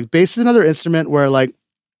well. Like bass is another instrument where like,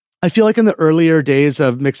 I feel like in the earlier days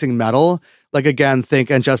of mixing metal, like again,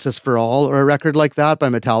 think And Justice for All or a record like that by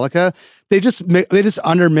Metallica, they just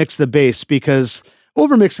undermix the bass, because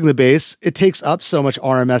overmixing the bass, it takes up so much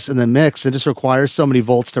RMS in the mix and just requires so many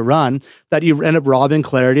volts to run that you end up robbing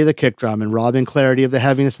clarity of the kick drum and robbing clarity of the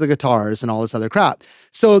heaviness of the guitars and all this other crap.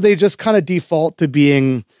 So they just kind of default to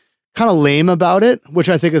being kind of lame about it, which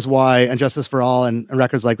I think is why And Justice for All and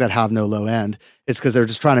records like that have no low end. It's because they're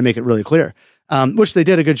just trying to make it really clear. Which they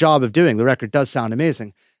did a good job of doing. The record does sound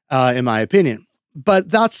amazing, in my opinion.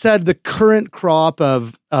 But that said, the current crop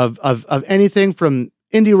of anything from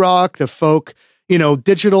indie rock to folk,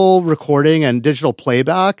 digital recording and digital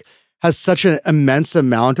playback has such an immense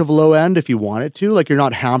amount of low end if you want it to. Like you're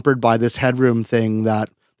not hampered by this headroom thing that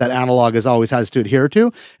analog always has to adhere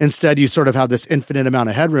to. Instead, you sort of have this infinite amount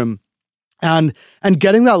of headroom. And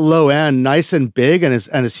getting that low end nice and big and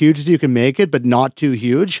as huge as you can make it, but not too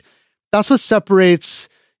huge. That's what separates,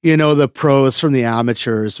 the pros from the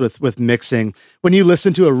amateurs with mixing. When you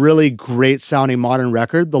listen to a really great sounding modern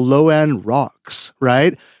record, the low end rocks,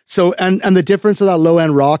 right? So, and the difference of that low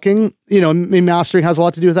end rocking, mastering has a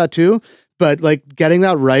lot to do with that too. But like getting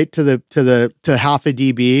that right to half a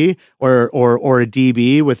dB or a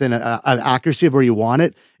dB within an accuracy of where you want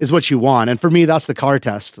it is what you want. And for me, that's the car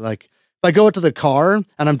test. Like if I go into the car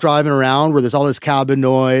and I'm driving around where there's all this cabin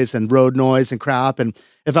noise and road noise and crap, and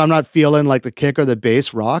if I'm not feeling like the kick or the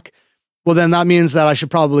bass rock, well, then that means that I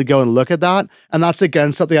should probably go and look at that. And that's,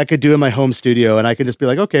 again, something I could do in my home studio. And I can just be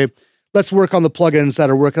like, okay, let's work on the plugins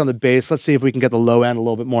that are working on the bass. Let's see if we can get the low end a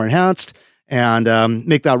little bit more enhanced and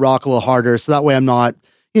make that rock a little harder. So that way I'm not,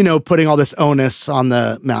 putting all this onus on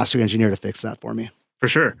the mastering engineer to fix that for me. For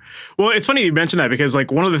sure. Well, it's funny you mentioned that, because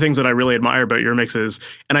like one of the things that I really admire about your mixes,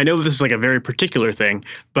 and I know that this is like a very particular thing,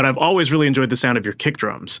 but I've always really enjoyed the sound of your kick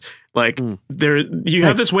drums. Like you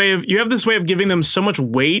have this way of giving them so much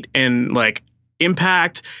weight and like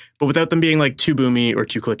impact, but without them being like too boomy or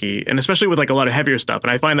too clicky, and especially with like a lot of heavier stuff. And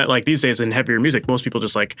I find that like these days in heavier music, most people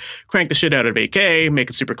just like crank the shit out of 8K, make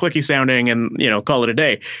it super clicky sounding, and call it a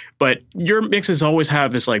day. But your mixes always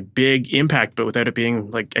have this like big impact, but without it being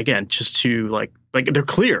like, again, just too like they're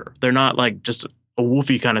clear. They're not like just a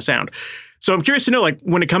woofy kind of sound. So I'm curious to know, like,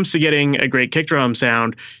 when it comes to getting a great kick drum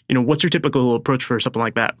sound, what's your typical approach for something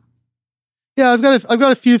like that? Yeah, I've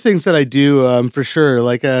got a few things that I do for sure.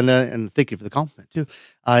 Like, and thank you for the compliment too.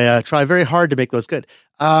 I try very hard to make those good.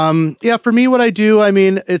 For me, what I do, I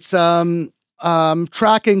mean, it's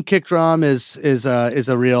tracking kick drum is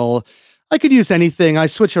a real. I could use anything. I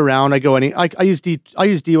switch around. I use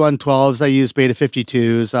D112s. I use Beta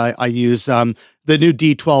 52s. I use the new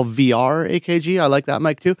D12 VR AKG. I like that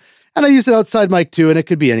mic too. And I use an outside mic too. And it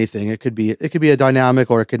could be anything. It could be a dynamic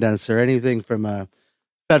or a condenser. Anything from a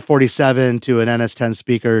FET 47 to an NS10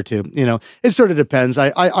 speaker to, it sort of depends.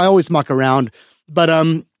 I always muck around. But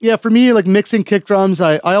yeah, for me, like mixing kick drums,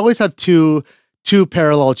 I always have two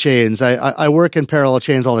parallel chains. I work in parallel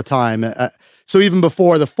chains all the time. So even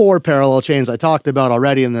before the 4 parallel chains I talked about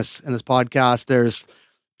already in this podcast, there's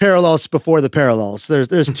parallels before the parallels.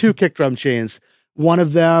 There's 2 kick drum chains. One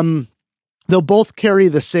of them, they'll both carry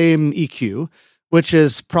the same EQ, which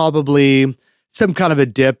is probably some kind of a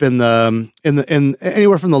dip in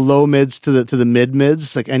anywhere from the low mids to the mid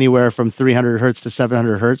mids, like anywhere from 300 hertz to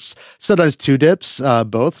 700 hertz. Sometimes 2 dips,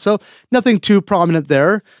 both. So nothing too prominent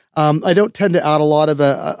there. I don't tend to add a lot of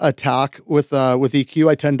attack with EQ.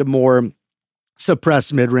 I tend to more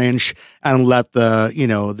suppress mid-range and let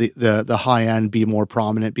the high end be more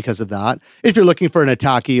prominent because of that. If you're looking for an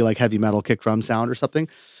attacky, like heavy metal kick drum sound or something.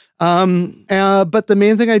 But the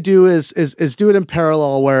main thing I do is do it in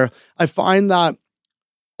parallel, where I find that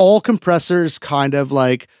all compressors kind of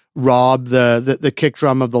like rob the kick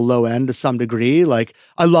drum of the low end to some degree. Like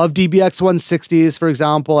I love DBX 160s, for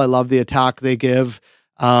example. I love the attack they give.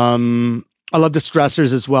 I love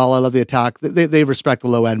distressors as well. I love the attack. They respect the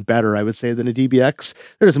low end better, I would say, than a DBX.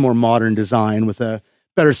 There's a more modern design with a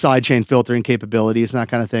better sidechain filtering capabilities and that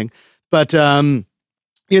kind of thing. But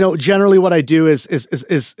generally what I do is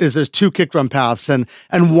there's 2 kick drum paths, and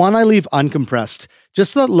one I leave uncompressed,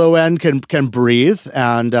 just so that low end can breathe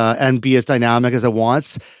and be as dynamic as it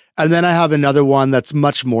wants. And then I have another one that's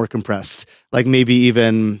much more compressed, like maybe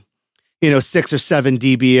even 6 or 7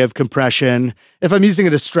 dB of compression. If I'm using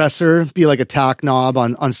a distressor, be like a tack knob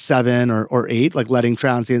on 7 or 8, like letting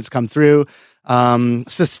transients come through.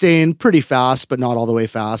 Sustain pretty fast, but not all the way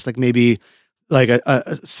fast. Like maybe like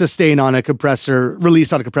a sustain on a compressor,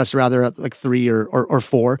 release on a compressor rather, at like 3 or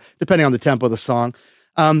 4, depending on the tempo of the song.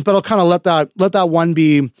 But I'll kind of let that one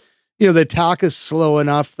be, the attack is slow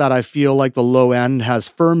enough that I feel like the low end has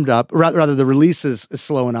firmed up. Rather the release is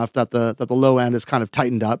slow enough that the low end is kind of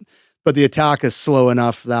tightened up. But the attack is slow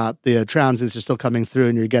enough that the transients are still coming through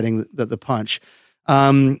and you're getting the punch.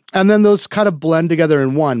 And then those kind of blend together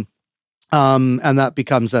in one. And that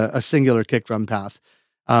becomes a singular kick drum path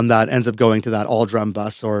that ends up going to that all drum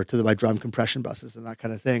bus or to my drum compression buses and that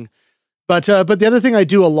kind of thing. But the other thing I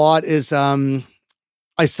do a lot is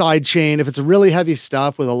I side chain. If it's really heavy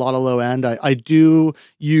stuff with a lot of low end, I do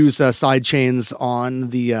use side chains on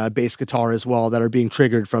the bass guitar as well that are being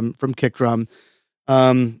triggered from kick drum.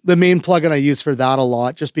 The main plugin I use for that a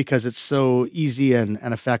lot, just because it's so easy and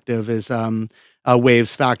effective, is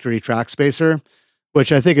Waves Factory Track Spacer,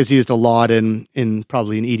 which I think is used a lot in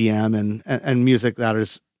probably in EDM and music that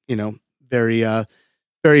is,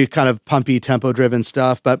 very kind of pumpy, tempo driven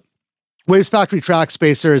stuff. But Waves Factory Track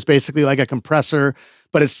Spacer is basically like a compressor,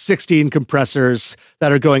 but it's 16 compressors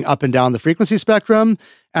that are going up and down the frequency spectrum.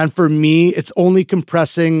 And for me, it's only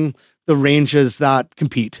compressing the ranges that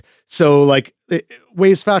compete. So like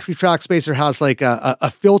Waves Factory Track Spacer has like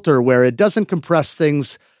a filter where it doesn't compress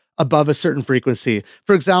things above a certain frequency.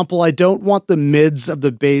 For example, I don't want the mids of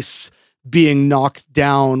the bass being knocked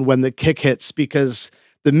down when the kick hits, because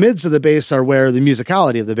the mids of the bass are where the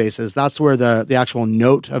musicality of the bass is. That's where the actual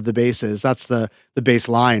note of the bass is. That's the bass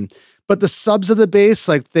line. But the subs of the bass,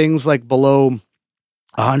 like things like below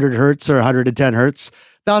 100 hertz or 110 hertz,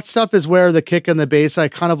 that stuff is where the kick and the bass, I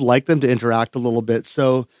kind of like them to interact a little bit.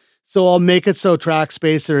 So I'll make it so Track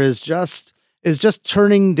Spacer is just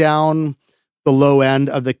turning down the low end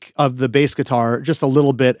of the bass guitar just a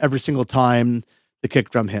little bit every single time the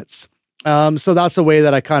kick drum hits. So that's a way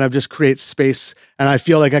that I kind of just create space, and I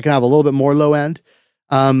feel like I can have a little bit more low end.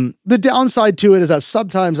 The downside to it is that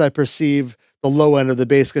sometimes I perceive the low end of the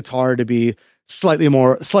bass guitar to be slightly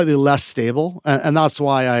less stable, and that's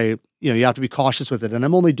why you have to be cautious with it. And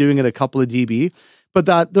I'm only doing it a couple of dB. But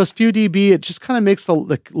those few dB, it just kind of makes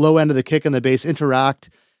the low end of the kick and the bass interact.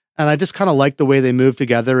 And I just kind of like the way they move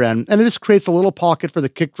together. And it just creates a little pocket for the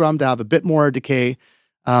kick drum to have a bit more decay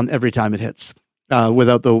every time it hits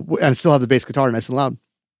and still have the bass guitar nice and loud.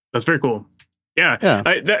 That's very cool. Yeah.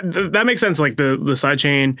 That makes sense. Like the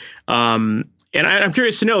sidechain. And I'm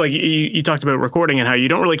curious to know, like you talked about recording and how you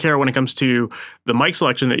don't really care when it comes to the mic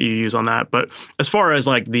selection that you use on that. But as far as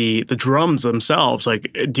like the drums themselves,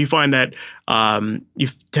 like do you find that you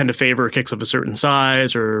tend to favor kicks of a certain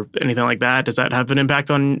size or anything like that? Does that have an impact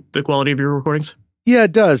on the quality of your recordings? Yeah,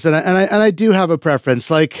 it does. And I do have a preference.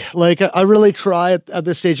 Like I really try at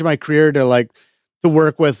this stage of my career to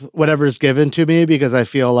work with whatever's given to me, because I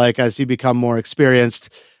feel like as you become more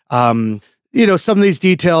experienced, some of these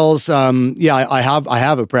details, I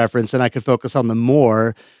have a preference and I can focus on them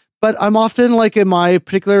more. But I'm often like in my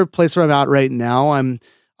particular place where I'm at right now, I'm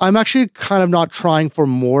I'm actually kind of not trying for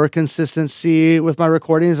more consistency with my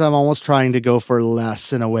recordings. I'm almost trying to go for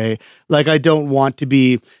less in a way. Like I don't want to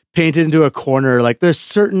be painted into a corner. Like there's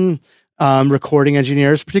certain recording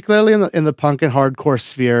engineers, particularly in the punk and hardcore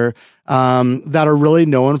sphere, that are really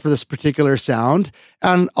known for this particular sound.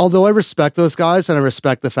 And although I respect those guys and I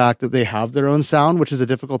respect the fact that they have their own sound, which is a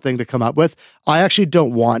difficult thing to come up with, I actually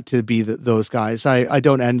don't want to be those guys. I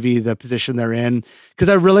don't envy the position they're in because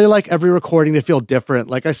I really like every recording to feel different.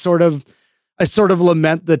 Like I sort of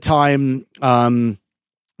lament the time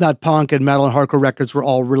that punk and metal and hardcore records were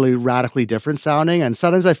all really radically different sounding. And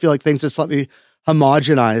sometimes I feel like things are slightly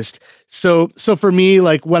homogenized. So for me,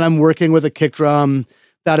 like when I'm working with a kick drum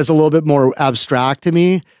that is a little bit more abstract to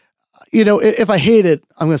me, if I hate it,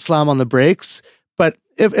 I'm going to slam on the brakes. But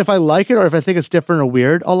if I like it or if I think it's different or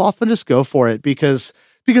weird, I'll often just go for it because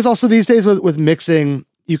also these days with mixing,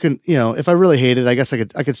 you can, if I really hate it, I guess I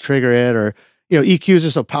could trigger it or, EQs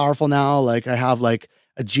are so powerful now. Like I have like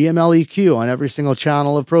a GML EQ on every single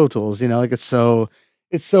channel of Pro Tools, like it's so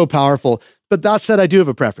powerful. But that said, I do have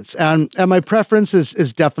a preference, and my preference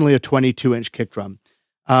is definitely a 22-inch kick drum.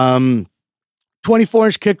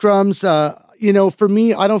 24-inch kick drums, for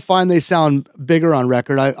me, I don't find they sound bigger on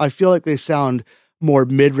record. I feel like they sound more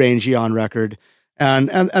mid-rangey on record, and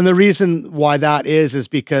the reason why that is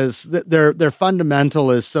because their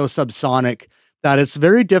fundamental is so subsonic that it's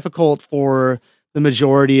very difficult for the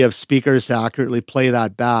majority of speakers to accurately play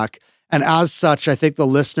that back. And as such, I think the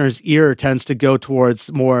listener's ear tends to go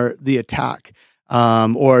towards more the attack,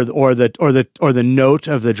 or the note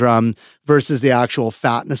of the drum versus the actual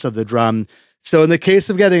fatness of the drum. So in the case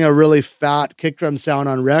of getting a really fat kick drum sound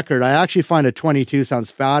on record, I actually find a 22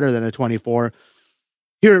 sounds fatter than a 24.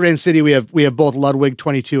 Here at Rain City, we have both Ludwig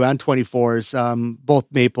 22 and 24s, both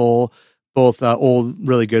maple, both old,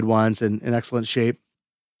 really good ones in excellent shape.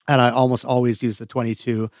 And I almost always use the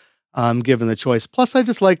 22. Given the choice. Plus, I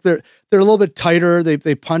just like they're a little bit tighter.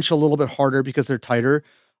 They punch a little bit harder because they're tighter.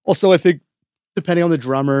 Also, I think depending on the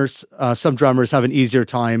drummers, some drummers have an easier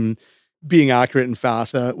time being accurate and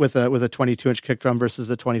fast with a 22-inch kick drum versus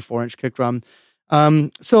a 24-inch kick drum.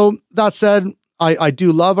 So that said, I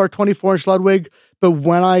do love our 24-inch Ludwig, but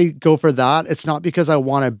when I go for that, it's not because I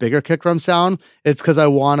want a bigger kick drum sound. It's because I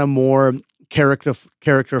want a more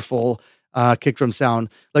characterful kick drum sound.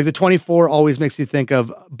 Like the 24 always makes you think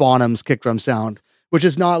of Bonham's kick drum sound, which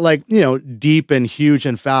is not like, deep and huge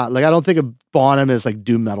and fat. Like I don't think of Bonham as like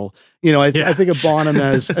doom metal. I think of Bonham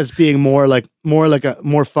as being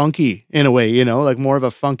more funky in a way, like more of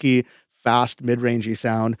a funky, fast, mid-rangey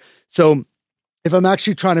sound. So if I'm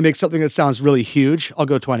actually trying to make something that sounds really huge, I'll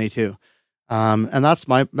go 22. And that's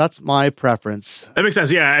my preference. That makes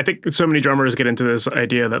sense. Yeah, I think so many drummers get into this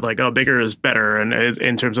idea that like, bigger is better, and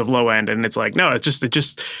in terms of low end, and it's like no, it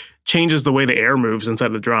just changes the way the air moves inside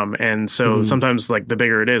the drum, and so sometimes like the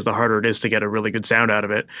bigger it is, the harder it is to get a really good sound out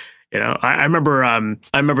of it. I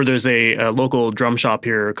remember there's a local drum shop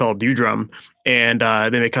here called U Drum, and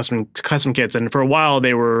they make custom kits. And for a while,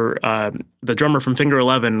 they were the drummer from Finger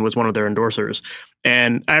 11 was one of their endorsers.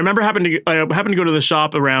 And I remember happened to go to the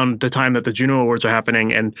shop around the time that the Juno Awards were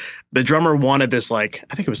happening, and the drummer wanted this I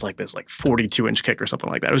think it was like this 42-inch kick or something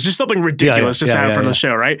like that. It was just something ridiculous to have for the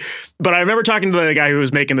show, right? But I remember talking to the guy who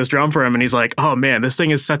was making this drum for him, and he's like, "Oh man, this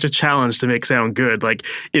thing is such a challenge to make sound good.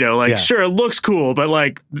 Sure, it looks cool, but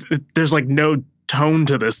like there's like no tone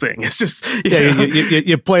to this thing. It's just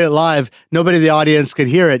you play it live, nobody in the audience could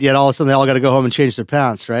hear it, yet all of a sudden they all got to go home and change their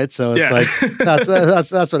pants, right? So it's like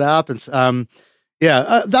that's what happens.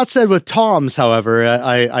 That said, with toms, however,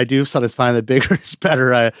 I do sometimes find that bigger is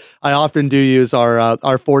better. I often do use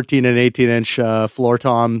our 14 and 18-inch floor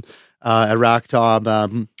tom, a rack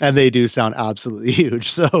tom, and they do sound absolutely huge.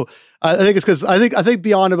 So I think it's because I think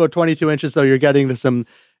beyond about 22 inches, though, you're getting to some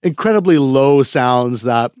incredibly low sounds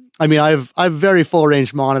that, I mean, I've very full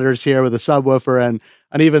range monitors here with a subwoofer,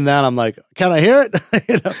 and even then I'm like, can I hear it?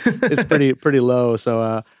 It's pretty low.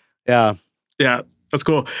 So yeah. That's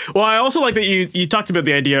cool. Well, I also like that you talked about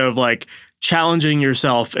the idea of like challenging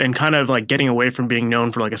yourself and kind of like getting away from being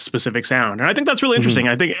known for like a specific sound. And I think that's really interesting.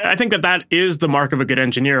 I think that is the mark of a good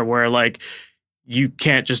engineer, where like you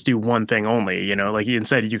can't just do one thing only, like Ian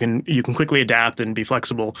said, you can quickly adapt and be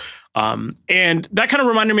flexible. And that kind of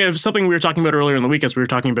reminded me of something we were talking about earlier in the week as we were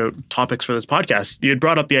talking about topics for this podcast. You had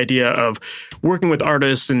brought up the idea of working with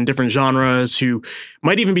artists in different genres who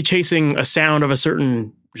might even be chasing a sound of a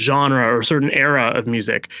certain genre or a certain era of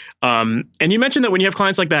music. And you mentioned that when you have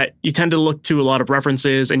clients like that, you tend to look to a lot of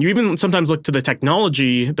references, and you even sometimes look to the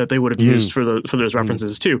technology that they would have used for those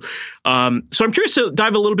references too. So I'm curious to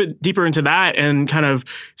dive a little bit deeper into that and kind of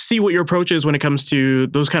see what your approach is when it comes to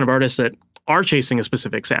those kind of artists that are chasing a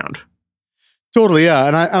specific sound. Totally, yeah,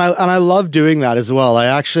 and I love doing that as well. I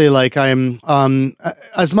actually I'm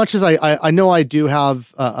as much as I know I do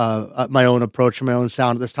have my own approach, my own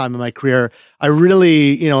sound at this time in my career. I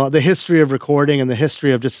really, the history of recording and the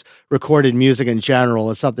history of just recorded music in general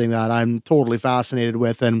is something that I'm totally fascinated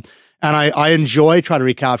with, and I enjoy trying to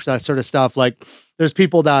recapture that sort of stuff. Like, there's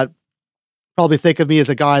people that probably think of me as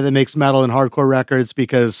a guy that makes metal and hardcore records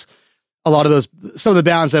because a lot of some of the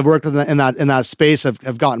bands I've worked with in that space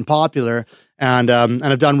have gotten popular and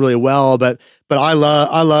have done really well. But I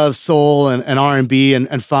love soul and R&B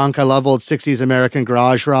and funk. I love old 60s American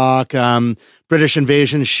garage rock, British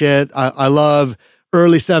Invasion shit. I love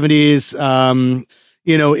early 70s,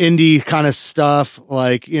 indie kind of stuff.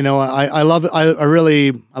 Like, I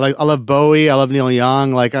love Bowie. I love Neil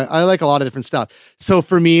Young. Like, I like a lot of different stuff. So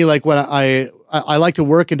for me, like, when I like to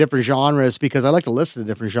work in different genres because I like to listen to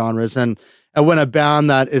different genres. And when a band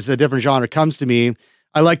that is a different genre comes to me,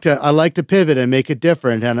 I like to pivot and make it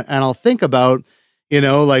different. And I'll think about,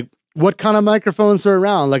 like, what kind of microphones are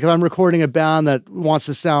around. Like, if I'm recording a band that wants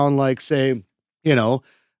to sound like, say,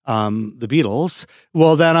 the Beatles,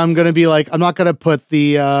 well, then I'm going to be like, I'm not going to put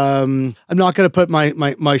my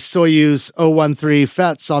Soyuz 013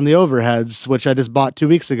 FETs on the overheads, which I just bought 2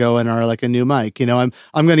 weeks ago and are like a new mic. I'm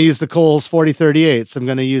going to use the Coles 4038s. I'm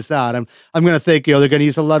going to use that. I'm going to think, they're going to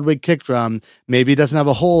use a Ludwig kick drum. Maybe it doesn't have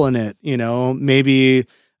a hole in it. Maybe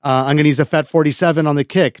I'm going to use a FET 47 on the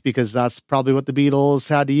kick because that's probably what the Beatles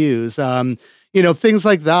had to use. Things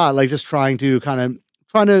like that, like just trying to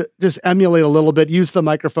just emulate a little bit, use the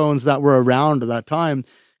microphones that were around at that time.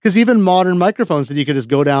 Because even modern microphones that you could just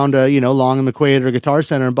go down to, Long and McQuaid or Guitar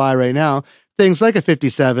Center and buy right now, things like a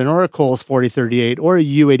 57 or a Coles 4038 or a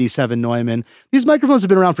U87 Neumann, these microphones have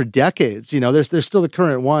been around for decades. They're still the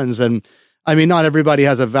current ones. And I mean, not everybody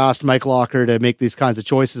has a vast mic locker to make these kinds of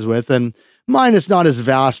choices with. And mine is not as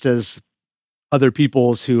vast as other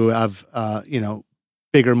people's who have,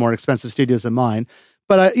 bigger, more expensive studios than mine.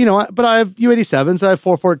 But I have U87s, I have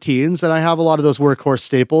 414s, and I have a lot of those workhorse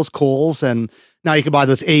staples, Coles, and now you can buy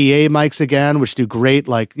those AEA mics again, which do great,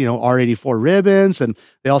 like, R84 ribbons, and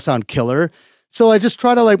they all sound killer. So I just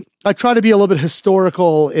try to be a little bit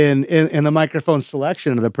historical in the microphone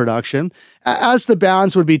selection of the production, as the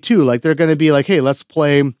bands would be too. Like, they're going to be like, hey, let's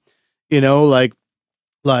play, let's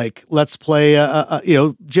play,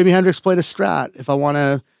 Jimi Hendrix played a Strat. If I want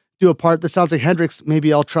to do a part that sounds like Hendrix,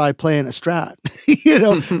 maybe I'll try playing a Strat,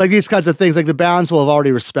 like these kinds of things. Like, the bands will have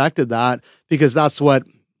already respected that because that's what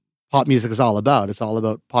pop music is all about. It's all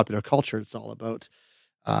about popular culture. It's all about,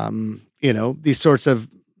 these sorts of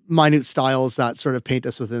minute styles that sort of paint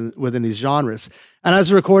us within these genres. And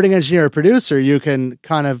as a recording engineer or producer, you can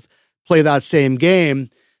kind of play that same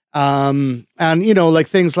game. Like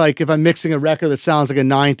things like if I'm mixing a record that sounds like a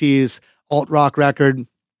 90s alt rock record,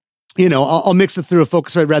 I'll mix it through a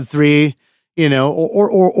Focusrite Red 3,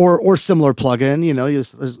 or similar plugin.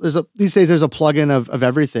 These days there's a plugin of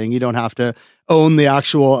everything. You don't have to own the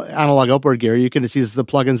actual analog outboard gear. You can just use the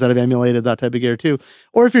plugins that have emulated that type of gear too.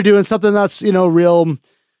 Or if you're doing something that's, real,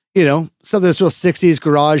 something that's real 60s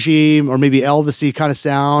garagey or maybe Elvis-y kind of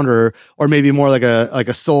sound, or maybe more like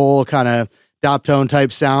a soul kind of daptone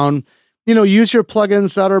type sound, use your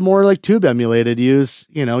plugins that are more like tube emulated. Use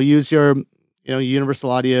your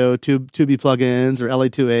Universal Audio tubey plugins or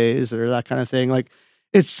LA2As or that kind of thing. Like,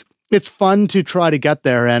 it's fun to try to get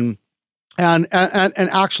there and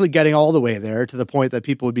actually getting all the way there to the point that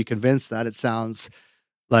people would be convinced that it sounds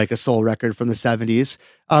like a soul record from the 70s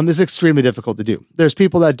is extremely difficult to do. There's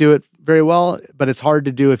people that do it very well, but it's hard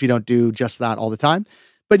to do if you don't do just that all the time.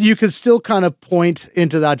 But you can still kind of point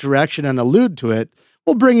into that direction and allude to it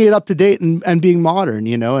while bringing it up to date and being modern,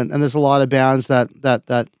 and there's a lot of bands that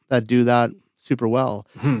do that super well.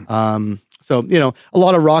 So, a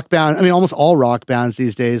lot of rock bands, almost all rock bands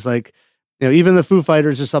these days, like, even the Foo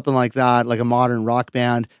Fighters or something like that, like a modern rock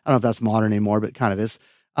band. I don't know if that's modern anymore, but it kind of is.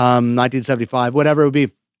 1975, whatever it would be.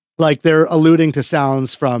 Like, they're alluding to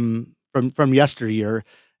sounds from yesteryear.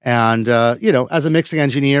 And, as a mixing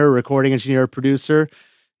engineer, recording engineer, producer,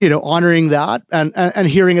 honoring that and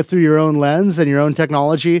hearing it through your own lens and your own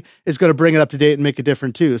technology is going to bring it up to date and make it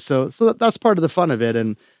different too. So that's part of the fun of it.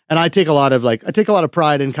 And I take a lot of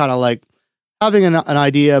pride in kind of like having an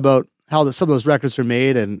idea about how some of those records are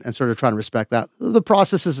made and sort of trying to respect that. The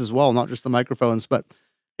processes as well, not just the microphones, but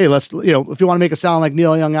hey, let's, if you want to make it sound like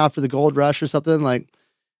Neil Young after the Gold Rush or something, like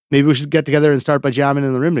maybe we should get together and start by jamming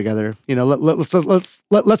in the room together.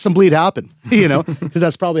 Let some bleed happen, because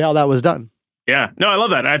that's probably how that was done. Yeah, no, I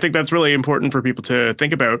love that. I think that's really important for people to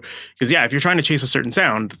think about because, yeah, if you're trying to chase a certain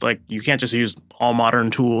sound, like you can't just use all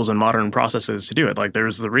modern tools and modern processes to do it. Like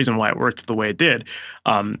there's the reason why it worked the way it did.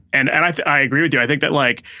 I agree with you. I think that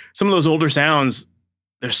like some of those older sounds,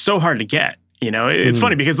 they're so hard to get. It's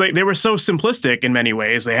funny because they were so simplistic in many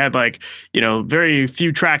ways. They had like, very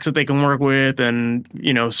few tracks that they can work with and,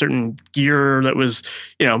 certain gear that was,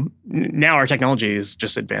 now our technology is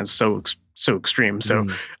just advanced so extreme. So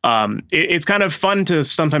it's kind of fun to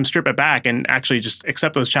sometimes strip it back and actually just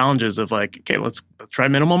accept those challenges of like, okay, let's try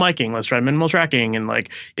minimal miking, let's try minimal tracking and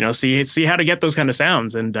like, see how to get those kind of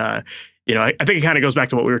sounds. And, I think it kind of goes back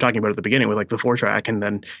to what we were talking about at the beginning with like the 4-track and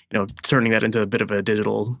then, turning that into a bit of a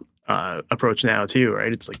digital approach now too,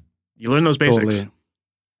 right? It's like you learn those basics. Totally.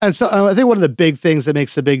 And so I think one of the big things that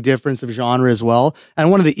makes a big difference of genre as well, and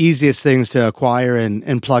one of the easiest things to acquire in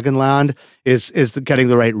plugin land is getting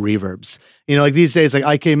the right reverbs. Like these days, like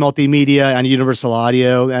IK Multimedia and Universal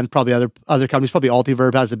Audio and probably other companies, probably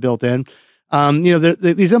Altiverb has it built in.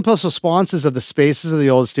 These impulse responses of the spaces of the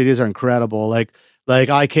old studios are incredible. Like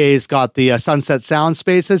IK's got the Sunset Sound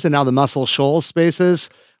spaces and now the Muscle Shoals spaces,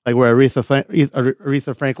 like where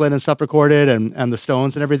Aretha Franklin and stuff recorded and the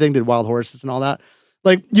Stones and everything did Wild Horses and all that.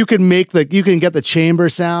 Like you can get the chamber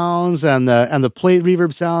sounds and the plate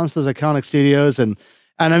reverb sounds, those iconic studios. And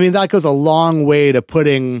I mean, that goes a long way to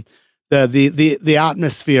putting the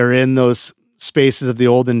atmosphere in those spaces of the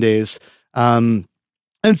olden days.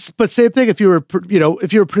 But same thing if you were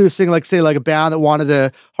producing like a band that wanted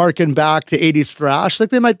to harken back to 80s thrash, like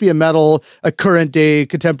they might be a current day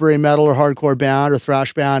contemporary metal or hardcore band or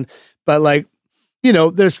thrash band. But like,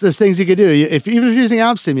 there's things you could do. Even if you're using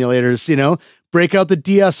amp simulators, break out the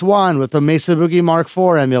DS1 with the Mesa Boogie Mark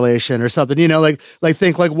IV emulation or something,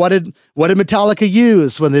 think like what did Metallica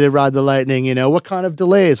use when they did Ride the Lightning? What kind of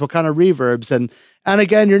delays, what kind of reverbs? And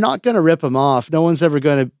again, you're not going to rip them off. No one's ever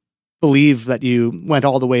going to believe that you went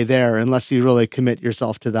all the way there unless you really commit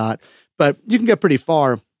yourself to that. But you can get pretty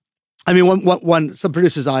far. I mean, some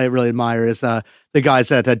producers I really admire is the guys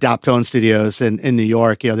at Daptone Studios in New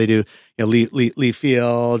York. They do Lee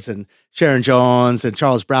Fields and Sharon Jones and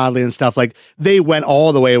Charles Bradley and stuff. Like they went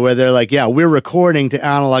all the way where they're like, yeah, we're recording to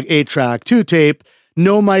analog 8-track 2-tape,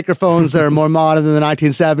 no microphones that are more modern than the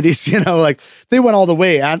 1970s. Like they went all the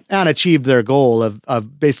way and achieved their goal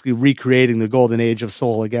of basically recreating the golden age of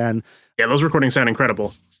soul again. Yeah, those recordings sound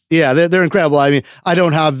incredible. Yeah, they're incredible. I mean, I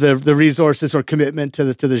don't have the resources or commitment to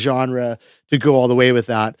the genre to go all the way with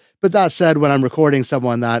that. But that said, when I'm recording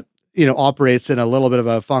someone that operates in a little bit of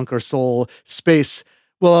a funk or soul space,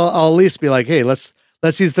 well, I'll at least be like, hey, let's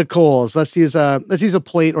use the Coles, let's use a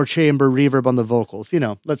plate or chamber reverb on the vocals.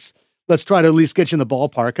 Let's try to at least get you in the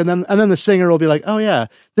ballpark, and then the singer will be like, oh yeah,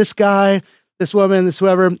 this guy, this woman, this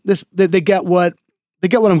whoever, they get what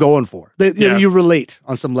I'm going for. You relate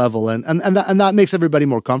on some level, and that makes everybody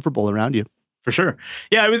more comfortable around you. For sure.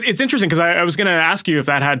 Yeah, it's interesting because I was going to ask you if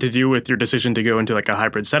that had to do with your decision to go into like a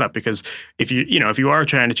hybrid setup, because if you are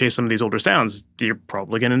trying to chase some of these older sounds, you're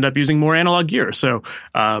probably going to end up using more analog gear. So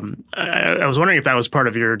I was wondering if that was part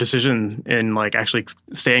of your decision in like actually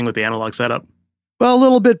staying with the analog setup. Well, a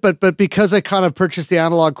little bit, but because I kind of purchased the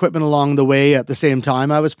analog equipment along the way at the same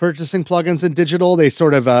time I was purchasing plugins and digital, they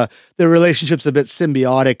sort of their relationship's a bit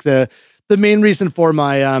symbiotic. The main reason for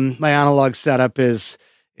my my analog setup is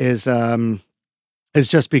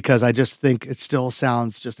just because I just think it still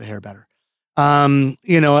sounds just a hair better.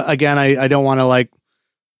 Again, I don't want to like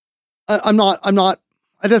I'm not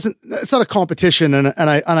it's not a competition, and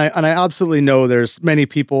I absolutely know there's many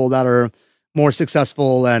people that are more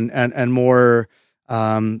successful and more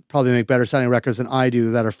probably make better sounding records than I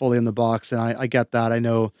do that are fully in the box. And I get that. I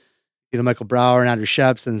know, Michael Brower and Andrew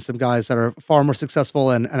Sheps and some guys that are far more successful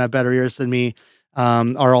and have better ears than me,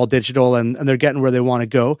 are all digital and they're getting where they want to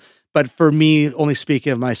go. But for me, only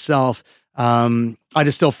speaking of myself, I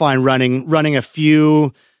just still find running a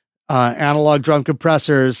few, analog drum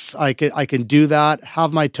compressors, I can do that,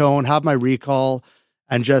 have my tone, have my recall,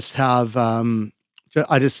 and just have,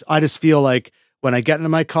 I just feel like when I get into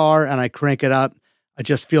my car and I crank it up, I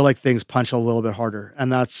just feel like things punch a little bit harder,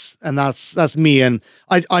 and that's me. And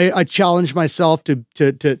I challenge myself to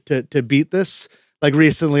beat this. Like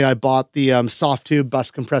recently, I bought the Soft Tube bus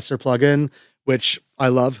compressor plugin, which I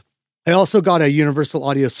love. I also got a Universal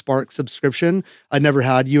Audio Spark subscription. I'd never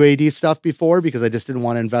had UAD stuff before because I just didn't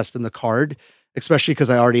want to invest in the card, especially because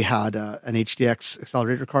I already had an HDX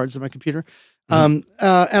accelerator cards in my computer. And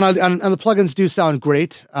the plugins do sound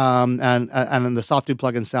great, and the Soft Tube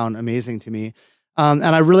plugins sound amazing to me. And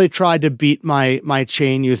I really tried to beat my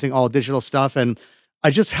chain using all digital stuff, and I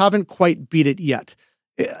just haven't quite beat it yet.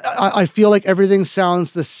 I feel like everything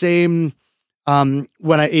sounds the same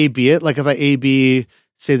when I A/B it, like if I A/B,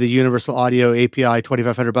 say the Universal Audio API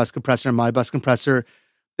 2500 bus compressor and my bus compressor,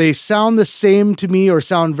 they sound the same to me or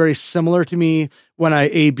sound very similar to me when I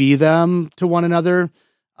A/B them to one another.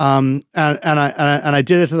 And I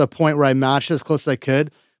did it to the point where I matched as close as I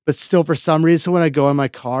could, but still for some reason when I go in my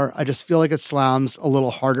car, I just feel like it slams a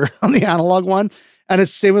little harder on the analog one. And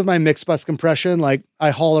it's the same with my mixed bus compression. Like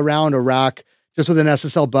I haul around a rack just with an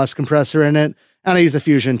SSL bus compressor in it. And I use a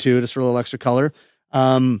Fusion too, just for a little extra color.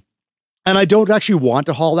 And I don't actually want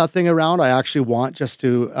to haul that thing around. I actually want just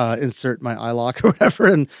to insert my iLock or whatever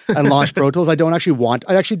and launch Pro Tools. I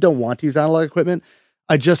actually don't want to use analog equipment.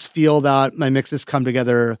 I just feel that my mixes come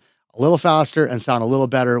together a little faster and sound a little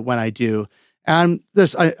better when I do. And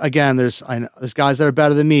there's guys that are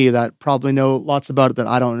better than me that probably know lots about it that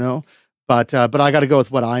I don't know. But I got to go with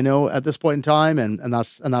what I know at this point in time, and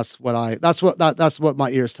that's what my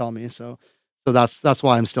ears tell me. So that's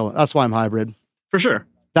why I'm hybrid. For sure.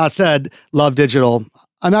 That said, love digital.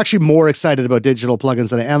 I'm actually more excited about digital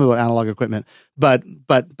plugins than I am about analog equipment. But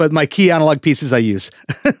my key analog pieces I use.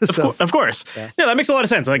 Of course. Yeah, that makes a lot of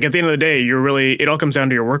sense. Like at the end of the day, it all comes down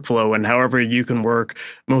to your workflow and however you can work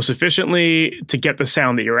most efficiently to get the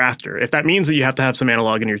sound that you're after. If that means that you have to have some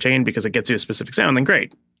analog in your chain because it gets you a specific sound, then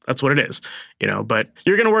great. That's what it is, but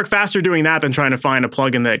you're going to work faster doing that than trying to find a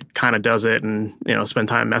plugin that kind of does it and, spend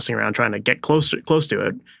time messing around trying to get close to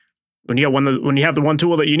it. When you have the one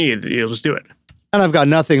tool that you need, you'll just do it. And I've got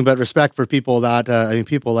nothing but respect for people that,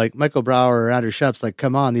 people like Michael Brower or Andrew Sheps, like,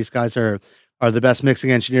 come on, these guys are the best mixing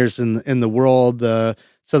engineers in the world, some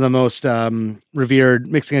of the most revered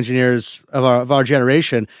mixing engineers of our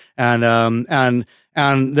generation. And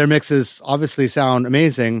their mixes obviously sound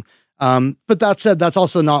amazing. But that said,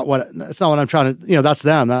 that's not what I'm trying to, that's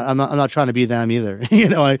them. I'm not trying to be them either.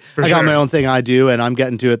 I got my own thing I do and I'm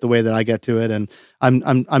getting to it the way that I get to it. And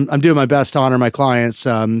I'm doing my best to honor my clients.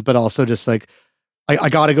 But also just like, I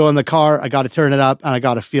got to go in the car, I got to turn it up and I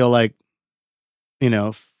got to feel like,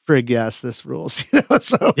 frig yes, this rules,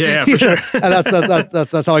 so yeah, for sure. And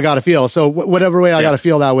that's how I got to feel. So whatever way I got to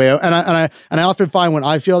feel that way. And I often find when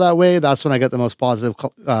I feel that way, that's when I get the most positive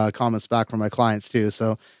comments back from my clients too.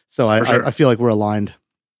 So I feel like we're aligned.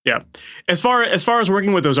 Yeah. As far as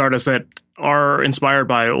working with those artists that are inspired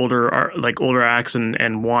by older acts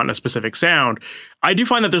and want a specific sound, I do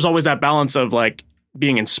find that there's always that balance of like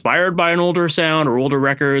being inspired by an older sound or older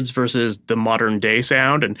records versus the modern day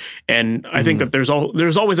sound. And I think that there's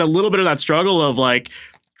always a little bit of that struggle of like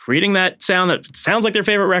creating that sound that sounds like their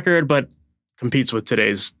favorite record, but competes with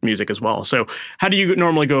today's music as well. So how do you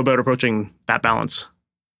normally go about approaching that balance?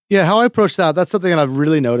 Yeah, how I approach that's something that I've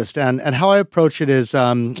really noticed. And how I approach it is,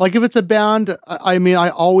 like if it's a band,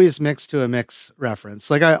 I always mix to a mix reference.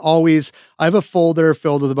 Like I have a folder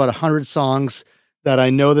filled with about 100 songs that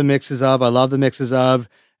I know the mixes of, I love the mixes of,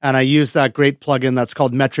 and I use that great plugin that's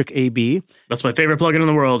called Metric AB. That's my favorite plugin in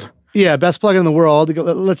the world. Yeah, best plugin in the world. It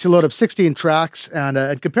lets you load up 16 tracks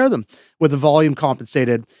and compare them with the volume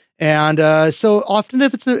compensated. And so often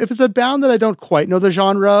if it's a band that I don't quite know the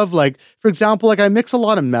genre of, like, for example, like I mix a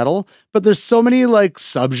lot of metal, but there's so many like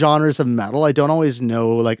subgenres of metal. I don't always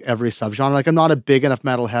know like every subgenre. Like I'm not a big enough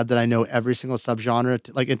metalhead that I know every single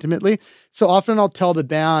subgenre like intimately. So often I'll tell the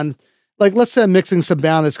band, like, let's say I'm mixing some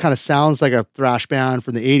band that kind of sounds like a thrash band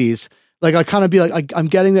from the 80s. Like I kind of be like, I'm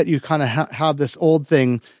getting that you kind of have this old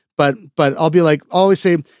thing, but I'll be like, I'll always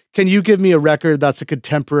say, can you give me a record that's a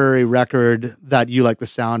contemporary record that you like the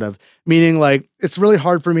sound of? Meaning like, it's really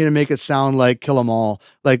hard for me to make it sound like Kill 'Em All.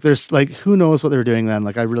 Like there's like, who knows what they're doing then?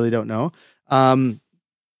 Like, I really don't know.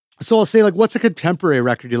 So I'll say like, what's a contemporary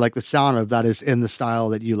record you like the sound of that is in the style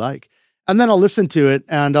that you like? And then I'll listen to it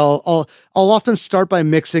and I'll often start by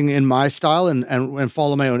mixing in my style and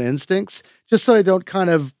follow my own instincts, just so I don't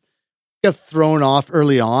kind of get thrown off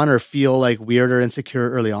early on or feel like weird or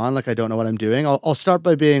insecure early on, like I don't know what I'm doing. I'll start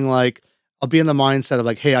by being like, I'll be in the mindset of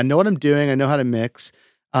like, hey, I know what I'm doing. I know how to mix.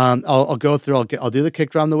 I'll go through, I'll do the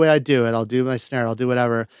kick drum the way I do it. I'll do my snare. I'll do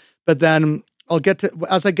whatever. But then I'll get to,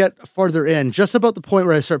 as I get farther in, just about the point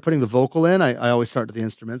where I start putting the vocal in, I always start with the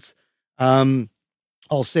instruments.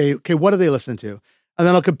 I'll say, okay, what do they listen to? And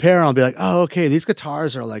then I'll compare and I'll be like, oh, okay, these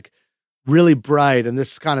guitars are like really bright and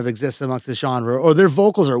this kind of exists amongst the genre, or their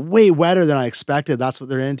vocals are way wetter than I expected. That's what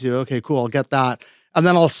they're into. Okay, cool. I'll get that. And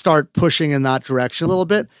then I'll start pushing in that direction a little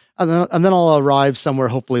bit. And then I'll arrive somewhere,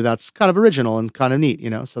 hopefully that's kind of original and kind of neat,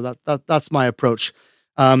 so that's my approach.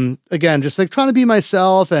 Again, just like trying to be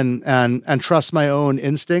myself and trust my own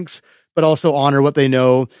instincts, but also honor what they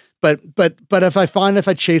know. But if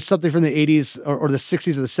I chase something from the 80s or the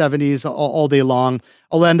 60s or the 70s all day long,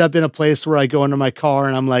 I'll end up in a place where I go into my car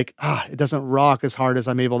and I'm like, it doesn't rock as hard as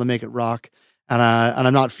I'm able to make it rock. and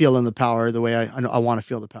I'm not feeling the power the way I want to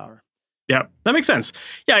feel the power. Yeah, that makes sense.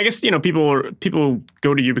 Yeah, I guess, people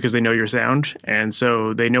go to you because they know your sound, and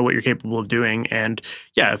so they know what you're capable of doing. And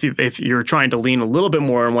yeah, if you're trying to lean a little bit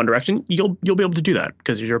more in one direction, you'll be able to do that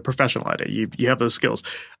because you're a professional at it. You have those skills.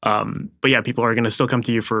 But yeah, people are going to still come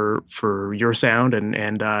to you for your sound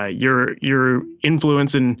and your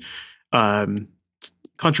influence and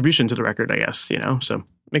contribution to the record, I guess. So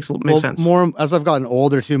makes sense. More as I've gotten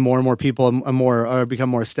older too, more and more people become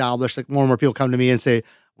more established. Like more and more people come to me and say,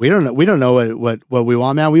 We don't know what we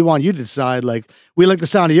want, man. We want you to decide. Like, we like the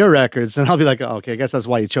sound of your records, and I'll be like, oh, okay, I guess that's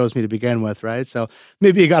why you chose me to begin with, right? So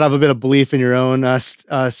maybe you got to have a bit of belief in your own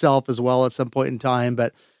self as well at some point in time.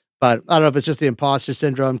 But I don't know if it's just the imposter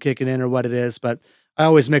syndrome kicking in or what it is. But I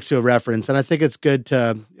always mix to a reference, and I think it's good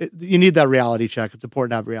you need that reality check. It's important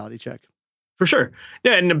to have a reality check. For sure.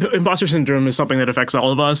 Yeah, and imposter syndrome is something that affects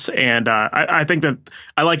all of us. And I think that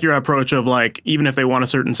I like your approach of like, even if they want a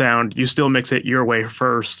certain sound, you still mix it your way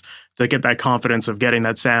first to get that confidence of getting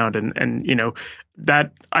that sound. And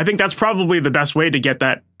that I think that's probably the best way to get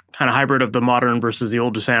that kind of hybrid of the modern versus the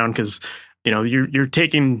older sound, because, you're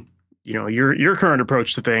taking, your current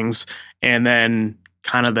approach to things and then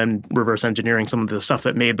reverse engineering some of the stuff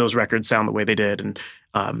that made those records sound the way they did and,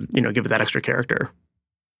 give it that extra character.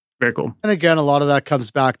 Very cool. And again, a lot of that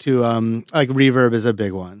comes back to like reverb is a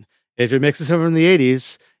big one. If you're mixing something from the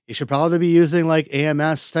 80s, you should probably be using like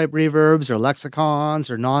AMS type reverbs or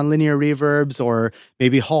lexicons or nonlinear reverbs or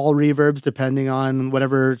maybe hall reverbs, depending on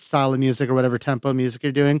whatever style of music or whatever tempo of music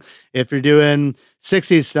you're doing. If you're doing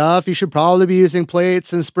 60s stuff, you should probably be using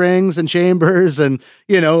plates and springs and chambers and,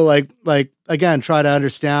 like again, try to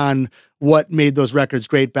understand what made those records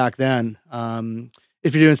great back then.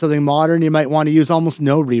 If you're doing something modern, you might want to use almost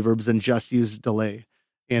no reverbs and just use delay.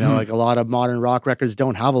 Like a lot of modern rock records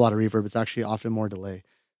don't have a lot of reverb. It's actually often more delay.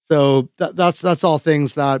 So that's all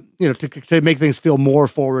things that, to make things feel more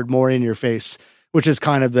forward, more in your face, which is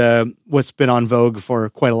kind of what's been on vogue for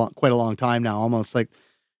quite a long time now, almost like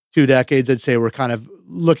 2 decades. I'd say we're kind of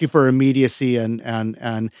looking for immediacy and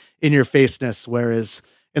in your faceness, whereas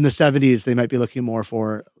in the 70s they might be looking more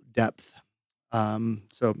for depth.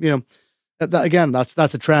 Again, that's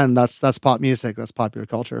a trend. That's pop music. That's popular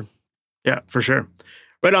culture. Yeah, for sure.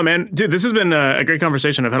 Right on, man. Dude, this has been a great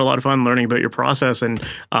conversation. I've had a lot of fun learning about your process and,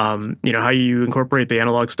 how you incorporate the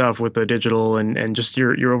analog stuff with the digital and just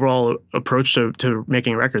your overall approach to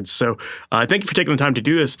making records. So thank you for taking the time to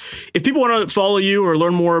do this. If people want to follow you or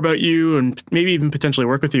learn more about you and maybe even potentially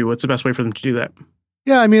work with you, what's the best way for them to do that?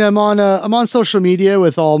 Yeah, I mean, I'm on social media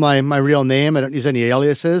with all my real name. I don't use any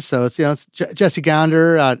aliases. So it's Jesse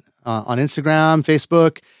Gander on Instagram,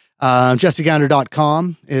 Facebook.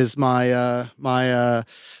 JesseGander.com is my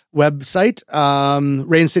website.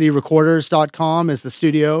 RaincItyRecorders.com is the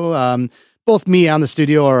studio. Both me and the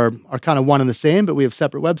studio are kind of one and the same, but we have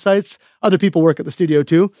separate websites. Other people work at the studio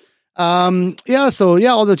too. All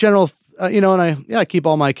the general, and I keep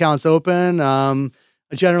all my accounts open. I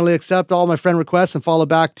generally accept all my friend requests and follow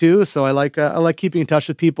back too. So I like keeping in touch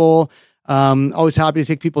with people. Always happy to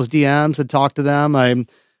take people's DMs and talk to them.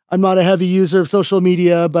 I'm not a heavy user of social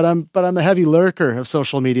media, but I'm a heavy lurker of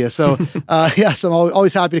social media. So, so I'm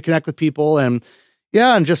always happy to connect with people and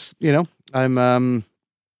just, I'm,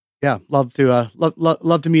 love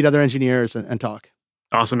to meet other engineers and talk.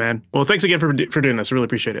 Awesome, man. Well, thanks again for doing this. Really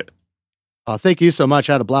appreciate it. Thank you so much.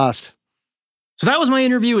 I had a blast. So that was my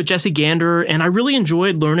interview with Jesse Gander, and I really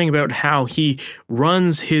enjoyed learning about how he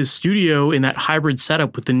runs his studio in that hybrid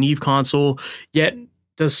setup with the Neve console, yet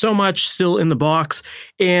does so much still in the box.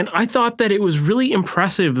 And I thought that it was really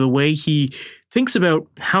impressive the way he thinks about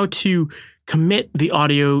how to commit the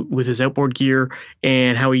audio with his outboard gear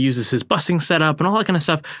and how he uses his busing setup and all that kind of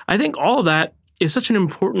stuff. I think all of that is such an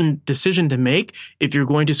important decision to make if you're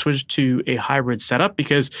going to switch to a hybrid setup,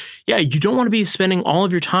 because you don't want to be spending all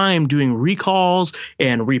of your time doing recalls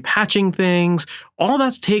and repatching things. All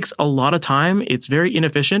that takes a lot of time. It's very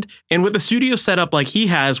inefficient. And with a studio setup like he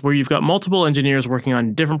has, where you've got multiple engineers working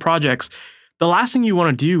on different projects, the last thing you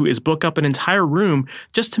want to do is book up an entire room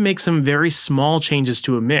just to make some very small changes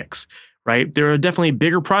to a mix. Right? There are definitely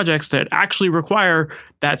bigger projects that actually require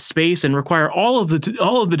that space and require all of the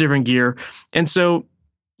different gear. And so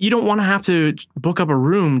you don't want to have to book up a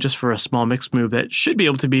room just for a small mix move that should be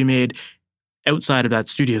able to be made outside of that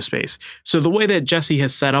studio space. So the way that Jesse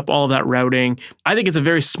has set up all of that routing, I think it's a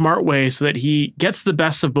very smart way so that he gets the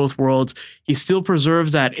best of both worlds. He still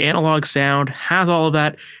preserves that analog sound, has all of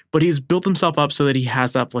that, but he's built himself up so that he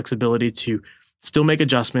has that flexibility to still make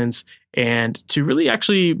adjustments and to really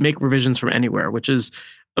actually make revisions from anywhere, which is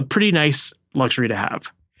a pretty nice luxury to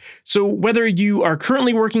have. So whether you are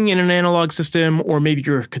currently working in an analog system or maybe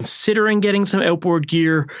you're considering getting some outboard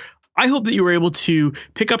gear, I hope that you were able to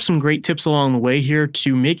pick up some great tips along the way here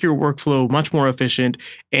to make your workflow much more efficient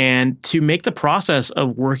and to make the process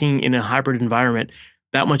of working in a hybrid environment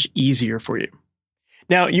that much easier for you.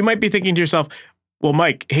 Now, you might be thinking to yourself, well,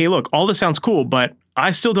 Mike, hey, look, all this sounds cool, but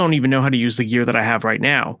I still don't even know how to use the gear that I have right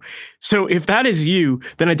now. So if that is you,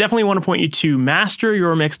 then I definitely want to point you to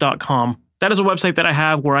masteryourmix.com. That is a website that I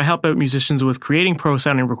have where I help out musicians with creating pro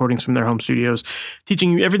sounding recordings from their home studios,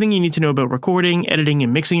 teaching you everything you need to know about recording, editing,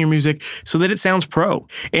 and mixing your music so that it sounds pro.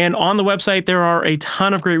 And on the website, there are a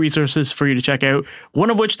ton of great resources for you to check out. One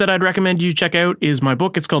of which that I'd recommend you check out is my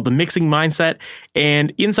book. It's called The Mixing Mindset.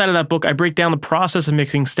 And inside of that book, I break down the process of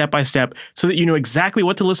mixing step by step so that you know exactly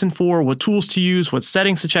what to listen for, what tools to use, what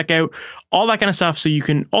settings to check out, all that kind of stuff so you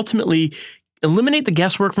can ultimately eliminate the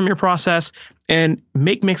guesswork from your process and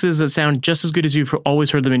make mixes that sound just as good as you've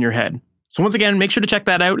always heard them in your head. So once again, make sure to check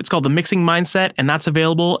that out. It's called The Mixing Mindset, and that's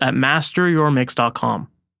available at masteryourmix.com.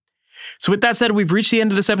 So with that said, we've reached the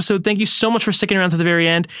end of this episode. Thank you so much for sticking around to the very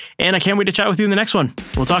end, and I can't wait to chat with you in the next one.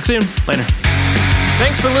 We'll talk soon. Later.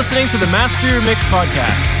 Thanks for listening to the Master Your Mix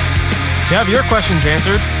podcast. To have your questions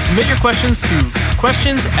answered, submit your questions to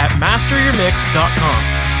questions@masteryourmix.com.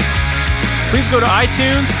 Please go to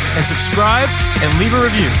iTunes and subscribe and leave a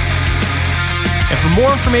review. And for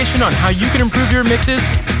more information on how you can improve your mixes,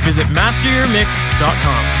 visit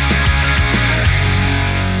masteryourmix.com.